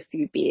up with a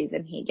few beers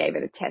and he gave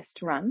it a test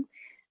run.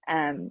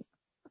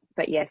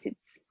 But yes,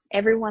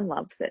 everyone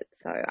loves it.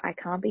 So I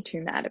can't be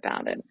too mad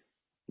about it.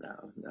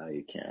 No,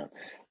 you can't.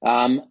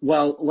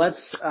 Well,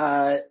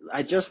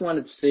 I just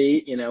wanted to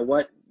see,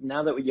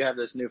 now that you have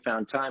this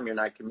newfound time, you're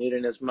not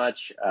commuting as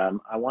much.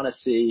 I want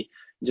to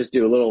just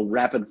do a little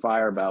rapid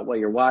fire about what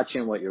you're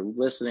watching, what you're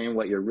listening,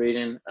 what you're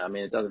reading. I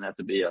mean, it doesn't have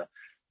to be a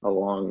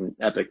long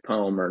epic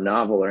poem or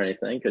novel or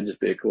anything. It could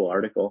just be a cool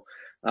article.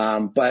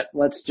 But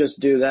let's just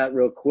do that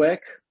real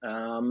quick.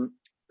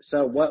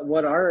 So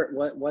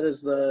what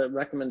is the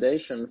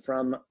recommendation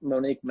from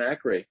Monique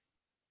Macri?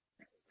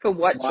 For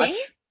watching?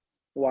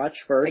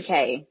 Watch first.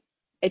 Okay.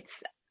 It's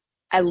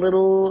a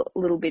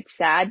little bit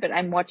sad, but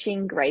I'm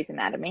watching Grey's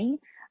Anatomy.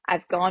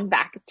 I've gone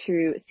back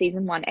to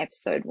season 1,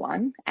 episode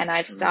 1, and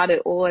I've started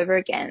all over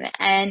again.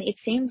 And it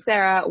seems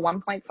there are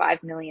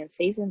 1.5 million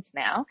seasons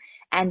now,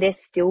 and they're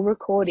still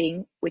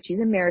recording, which is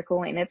a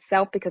miracle in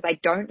itself because I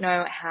don't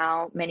know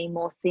how many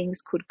more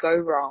things could go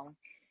wrong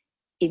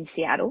in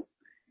Seattle.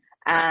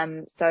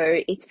 So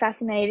it's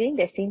fascinating.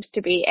 There seems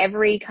to be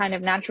every kind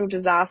of natural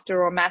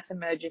disaster or mass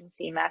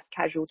emergency, mass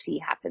casualty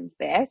happens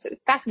there. So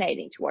it's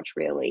fascinating to watch,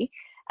 really.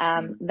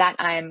 I'm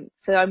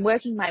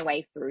working my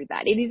way through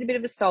that. It is a bit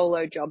of a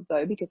solo job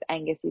though, because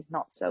Angus is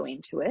not so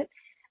into it.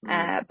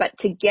 But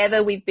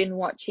together we've been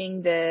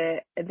watching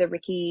the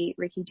Ricky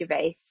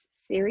Gervais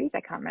series.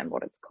 I can't remember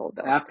what it's called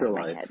though.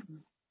 Afterlife.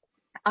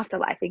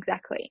 Afterlife,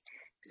 exactly.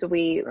 So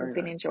we've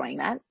been enjoying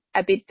that.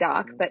 A bit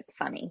dark, but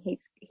funny.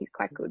 He's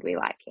quite good. We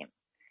like him.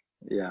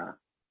 Yeah.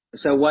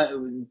 So what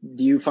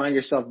do you find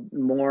yourself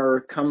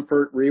more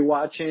comfort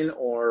rewatching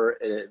or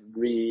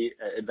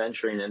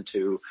adventuring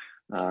into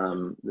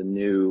the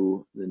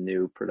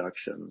new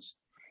productions?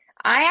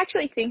 I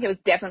actually think it was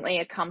definitely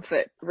a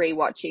comfort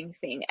rewatching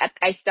thing.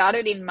 I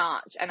started in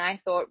March and I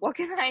thought, what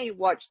can I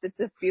watch that's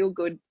a feel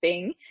good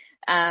thing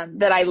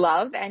that I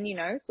love? And,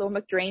 saw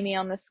McDreamy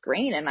on the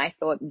screen and I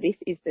thought, this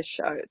is the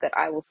show that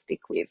I will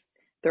stick with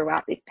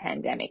throughout this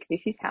pandemic.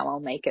 This is how I'll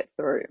make it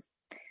through.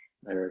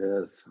 There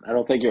it is. I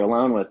don't think you're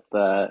alone with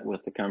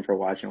the comfort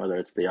watching, whether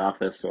it's The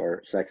Office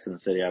or Sex and the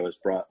City. I was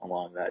brought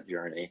along that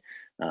journey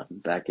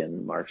back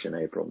in March and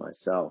April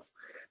myself.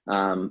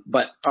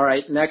 But all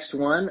right, next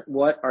one.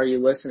 What are you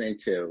listening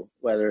to?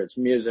 Whether it's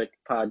music,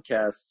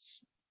 podcasts,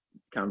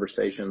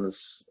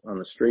 conversations on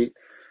the street.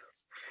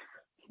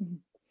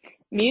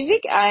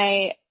 Music,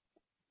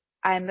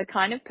 I'm the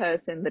kind of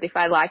person that if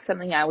I like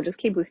something, I will just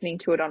keep listening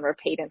to it on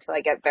repeat until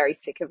I get very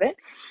sick of it.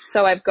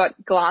 So I've got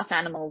Glass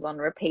Animals on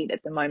repeat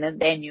at the moment,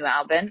 their new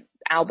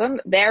album,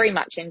 very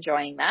much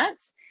enjoying that.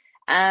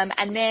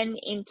 And then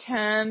in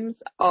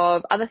terms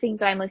of other things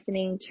that I'm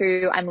listening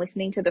to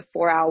the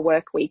 4-Hour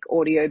Workweek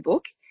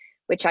audiobook,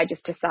 which I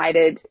just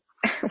decided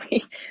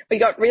we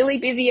got really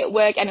busy at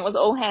work and it was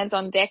all hands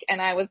on deck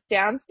and I was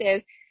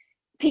downstairs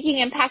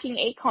picking and packing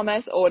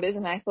e-commerce orders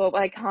and I thought,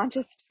 well, I can't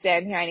just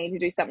stand here. I need to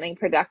do something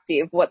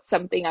productive. What's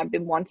something I've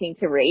been wanting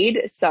to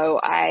read? So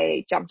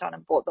I jumped on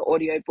and bought the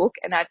audiobook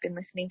and I've been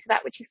listening to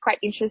that, which is quite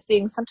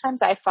interesting.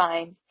 Sometimes I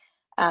find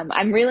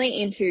I'm really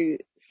into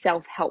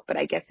self-help, but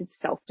I guess it's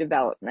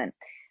self-development.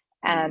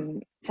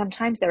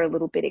 Sometimes they're a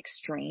little bit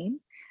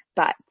extreme,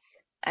 but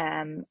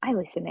I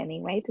listen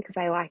anyway because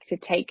I like to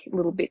take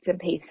little bits and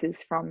pieces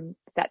from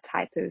that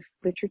type of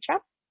literature.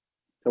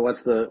 So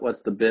what's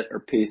the bit or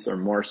piece or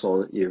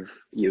morsel that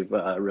you've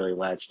really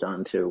latched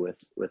onto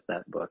with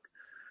that book?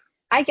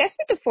 I guess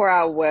with the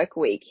 4-Hour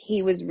Workweek,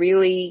 he was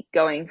really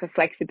going for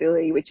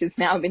flexibility, which has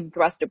now been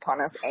thrust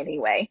upon us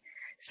anyway.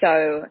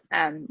 So,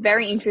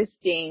 very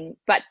interesting.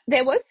 But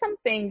there was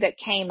something that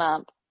came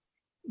up.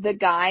 The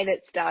guy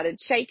that started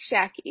Shake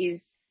Shack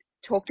is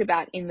talked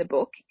about in the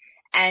book,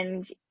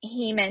 and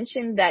he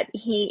mentioned that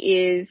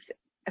he is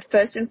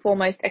first and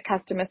foremost a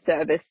customer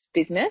service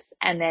business,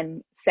 and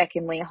then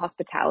secondly a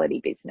hospitality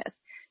business.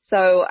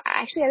 So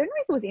actually, I don't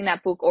know if it was in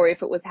that book or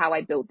if it was How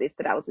I Built This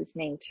that I was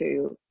listening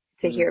to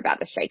hear about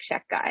the Shake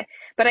Shack guy.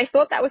 But I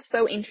thought that was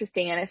so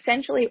interesting, and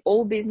essentially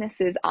all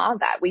businesses are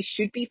that. We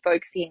should be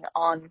focusing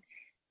on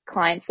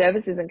client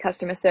services and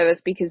customer service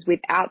because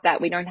without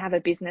that, we don't have a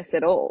business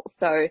at all.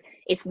 So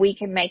if we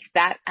can make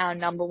that our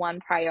number one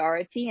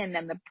priority and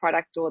then the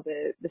product or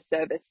the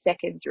service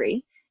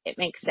secondary, it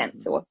makes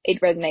sense, or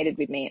it resonated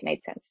with me. It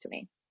made sense to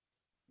me.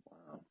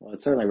 Wow. Well,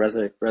 it certainly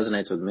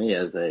resonates with me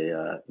as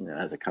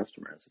a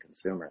customer, as a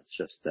consumer. It's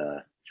just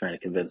trying to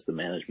convince the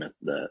management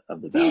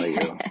of the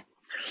value.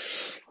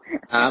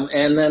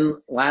 And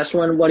then last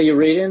one, what are you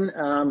reading?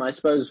 I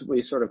suppose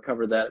we sort of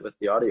covered that with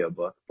the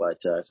audiobook, but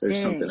if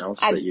there's something else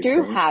that you've seen.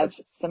 I do have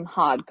some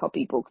hard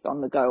copy books on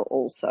the go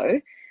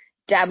also.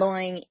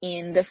 Dabbling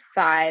in the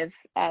 5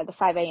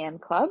 a.m.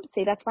 club.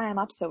 See, that's why I'm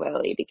up so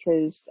early,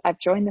 because I've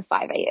joined the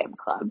 5 a.m.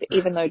 club,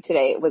 even though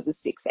today it was a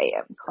 6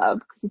 a.m. club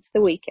because it's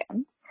the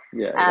weekend.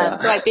 Yeah.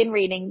 So I've been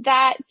reading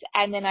that,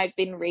 and then I've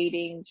been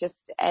reading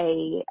just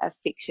a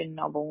fiction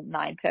novel,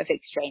 9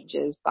 Perfect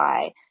Strangers,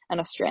 by an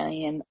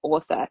Australian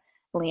author,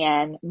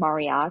 Leanne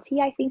Moriarty,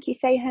 I think you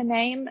say her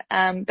name.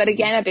 But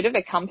again, a bit of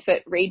a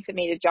comfort read for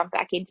me to jump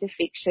back into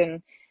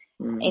fiction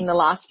in the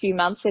last few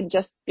months and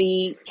just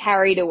be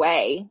carried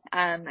away.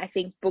 I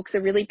think books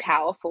are really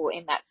powerful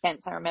in that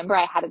sense. I remember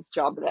I had a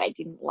job that I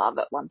didn't love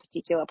at one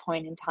particular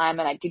point in time,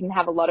 and I didn't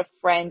have a lot of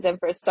friends, and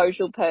for a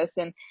social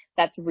person,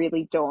 that's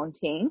really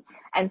daunting.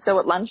 And so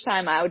at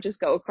lunchtime, I would just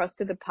go across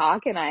to the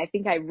park, and I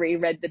think I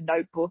reread The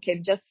Notebook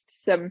and just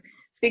some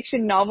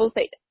fiction novels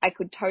that I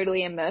could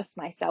totally immerse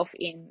myself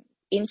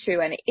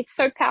into, and it's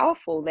so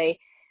powerful. They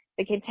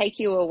can take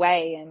you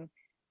away, and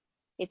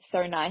it's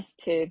so nice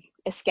to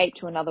escape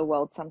to another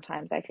world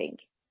sometimes, I think.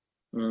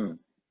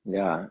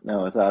 Yeah,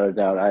 no, without a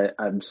doubt.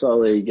 I'm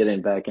slowly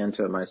getting back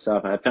into it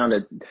myself. I found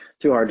it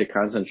too hard to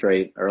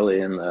concentrate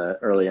early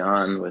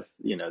on with,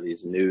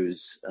 these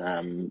news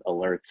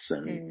alerts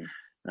and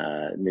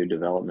new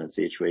developments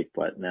each week.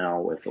 But now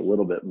with a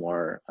little bit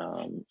more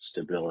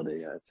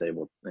stability,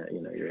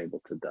 you're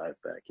able to dive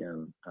back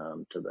in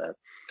to that,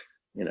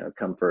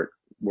 comfort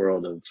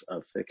world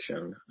of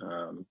fiction.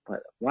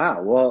 But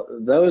wow, well,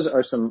 those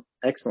are some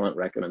excellent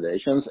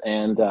recommendations.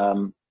 And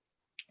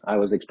I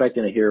was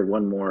expecting to hear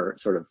one more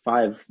sort of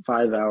 5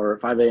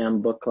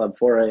 a.m. book club,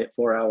 4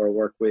 hour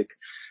work week.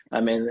 I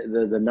mean,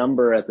 the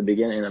number at the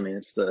beginning, I mean,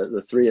 it's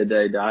the 3 a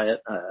day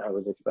diet. I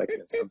was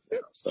expecting something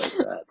else like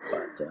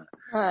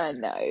that,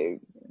 no.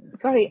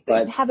 Got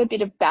to have a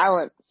bit of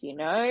balance,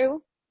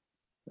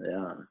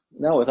 Yeah,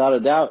 no, without a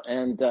doubt.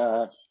 And,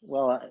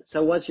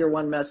 so what's your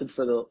one message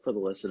for the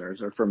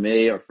listeners, or for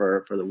me, or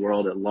for the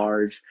world at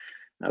large?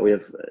 We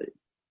have,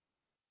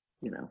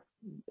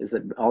 is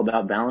it all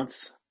about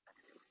balance?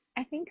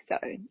 I think so.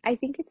 I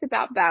think it's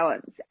about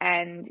balance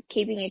and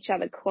keeping each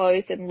other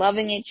close and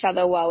loving each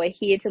other while we're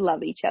here to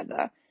love each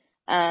other.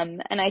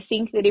 And I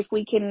think that if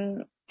we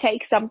can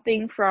take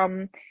something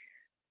from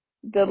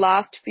the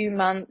last few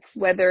months,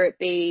 whether it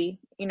be,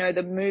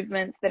 the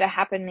movements that are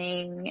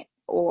happening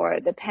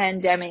or the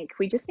pandemic,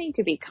 we just need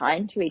to be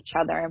kind to each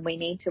other, and we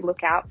need to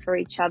look out for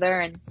each other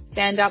and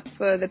stand up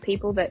for the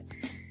people that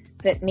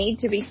need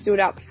to be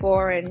stood up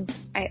for. And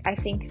I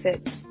think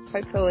that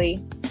hopefully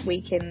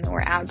we can,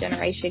 or our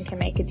generation can,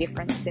 make a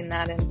difference in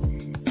that,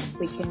 and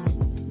we can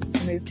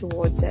move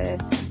towards a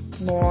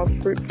more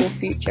fruitful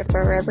future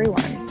for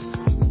everyone.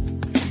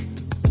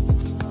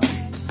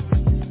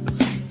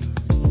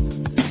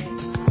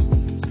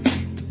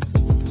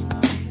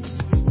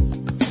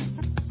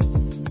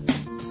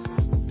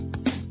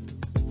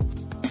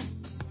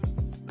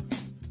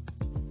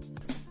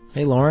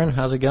 Hey, Lauren,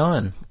 how's it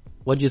going?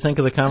 What did you think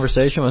of the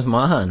conversation with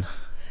Mahan?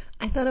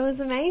 I thought it was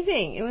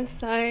amazing. It was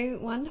so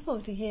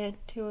wonderful to hear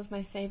two of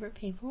my favorite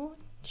people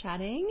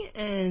chatting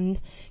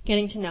and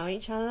getting to know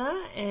each other.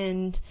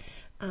 And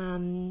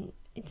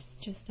it's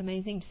just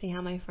amazing to see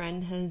how my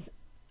friend has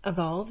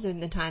evolved in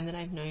the time that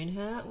I've known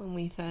her. When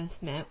we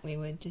first met, we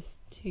were just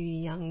two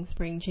young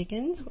spring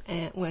chickens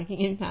working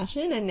in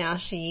fashion, and now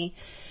she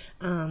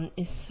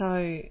is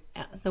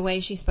the way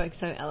she spoke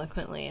so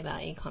eloquently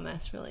about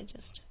e-commerce really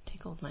just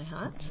tickled my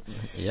heart.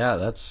 Yeah,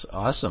 that's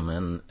awesome.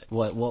 And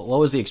what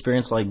was the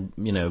experience like,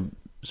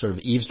 sort of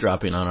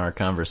eavesdropping on our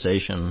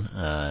conversation?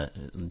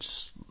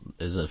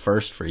 Is a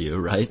first for you,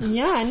 right?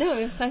 Yeah, no,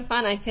 it was so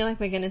fun. I feel like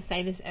we're going to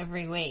say this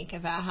every week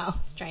about how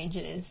strange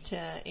it is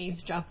to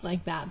eavesdrop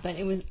like that, but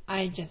it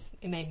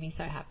made me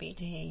so happy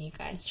to hear you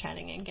guys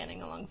chatting and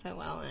getting along so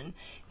well and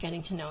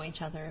getting to know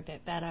each other a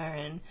bit better.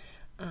 And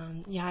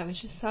I was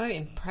just so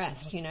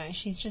impressed.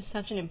 She's just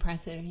such an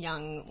impressive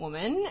young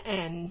woman,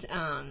 and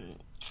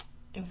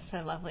it was so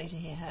lovely to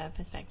hear her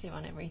perspective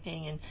on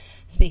everything and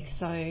speak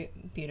so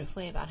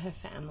beautifully about her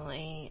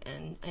family.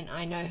 And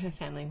I know her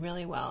family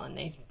really well, and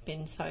they've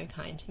been so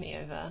kind to me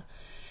over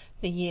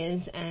the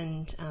years.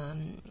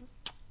 And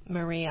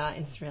Maria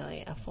is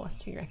really a force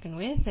to be reckoned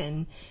with.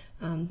 And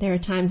there are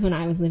times when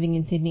I was living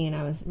in Sydney and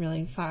I was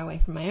really far away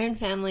from my own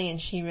family,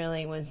 and she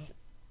really was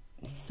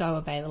so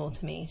available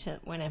to me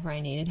whenever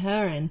I needed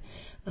her. And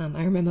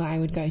I remember I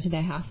would go to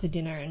their house for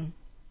dinner, and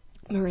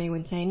Maria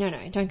would say, no,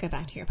 don't go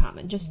back to your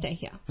apartment, just stay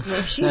here.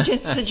 Well, she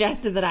just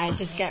suggested that I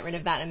just get rid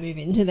of that and move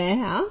into their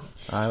house.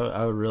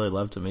 I would really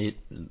love to meet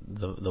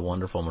the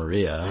wonderful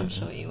Maria. I'm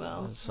sure you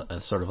will.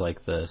 It's sort of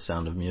like The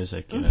Sound of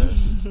Music,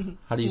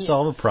 How do you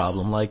solve a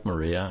problem like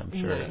Maria? I'm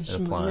sure it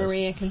applies.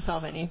 Maria can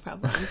solve any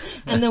problem.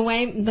 And the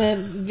way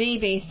the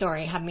VB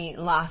story had me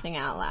laughing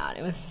out loud.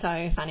 It was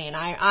so funny. And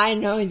I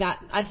know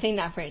that, I've seen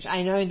that fridge.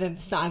 I know the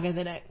saga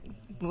that it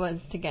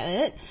was to get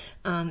it,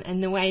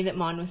 and the way that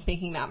Mon was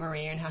speaking about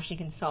Maria and how she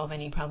can solve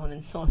any problem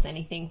and source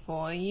anything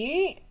for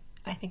you.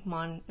 I think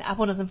the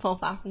apple doesn't fall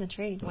far from the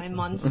tree when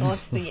Mon sourced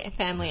the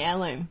family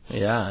heirloom.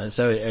 Yeah,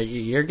 so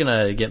you're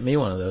gonna get me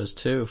one of those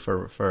too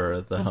for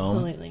the home?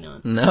 Absolutely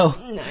not. No?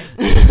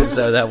 No.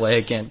 So that way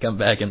it can't come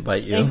back and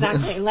bite you.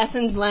 Exactly.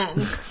 Lessons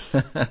learned.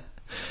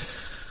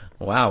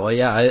 Wow. Well,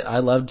 yeah, I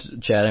loved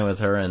chatting with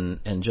her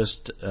and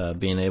just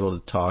being able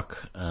to talk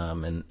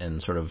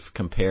and sort of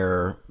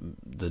compare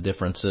the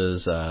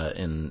differences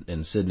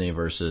in Sydney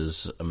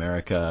versus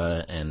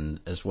America,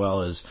 and as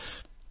well as,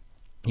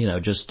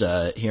 just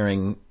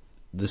hearing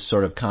this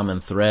sort of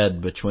common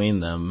thread between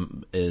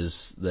them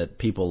is that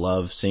people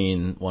love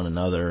seeing one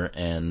another,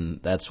 and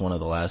that's one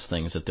of the last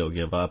things that they'll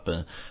give up.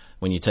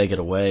 When you take it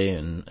away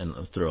and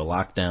through a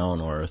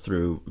lockdown or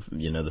through,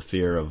 the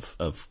fear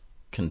of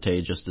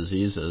contagious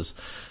diseases,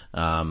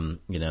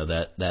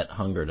 that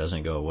hunger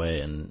doesn't go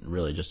away and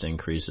really just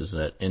increases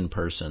that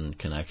in-person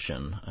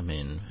connection. I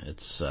mean,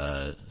 it's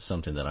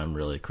something that I'm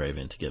really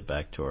craving to get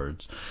back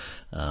towards,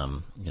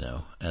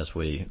 as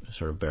we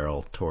sort of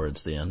barrel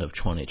towards the end of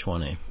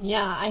 2020.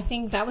 Yeah, I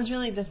think that was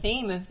really the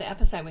theme of the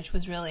episode, which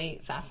was really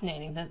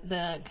fascinating,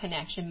 the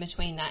connection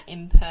between that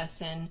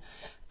in-person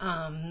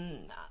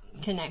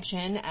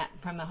connection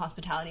from a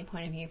hospitality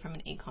point of view, from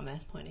an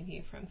e-commerce point of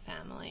view, from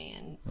family,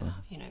 and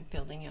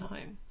building your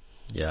home.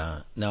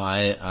 Yeah, no,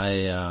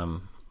 I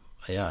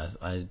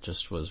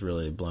just was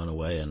really blown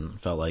away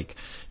and felt like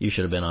you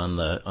should have been on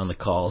the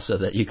call so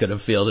that you could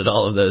have fielded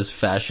all of those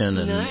fashion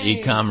and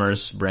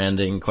e-commerce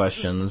branding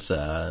questions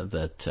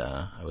that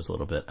I was a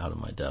little bit out of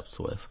my depth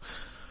with.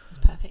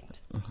 Perfect.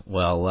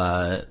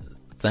 Well,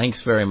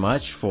 thanks very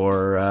much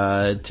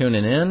for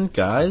tuning in,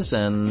 guys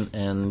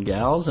and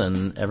gals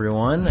and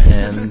everyone.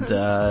 And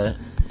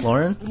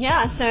Lauren?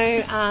 Yeah,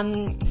 so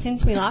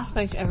since we last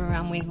spoke to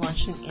everyone, we've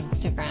launched an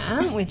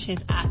Instagram, which is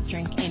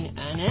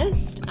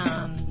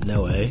 @drinkinearnest.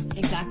 No way.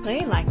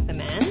 Exactly, like the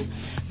man.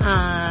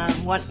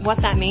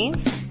 What that means,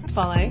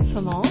 follow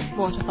for more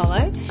to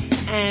follow.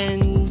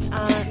 And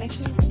make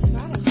sure you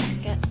subscribe to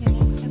get your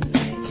next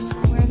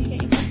episode wherever you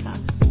get your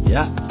podcast.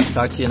 Yeah,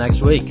 talk to you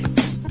next week.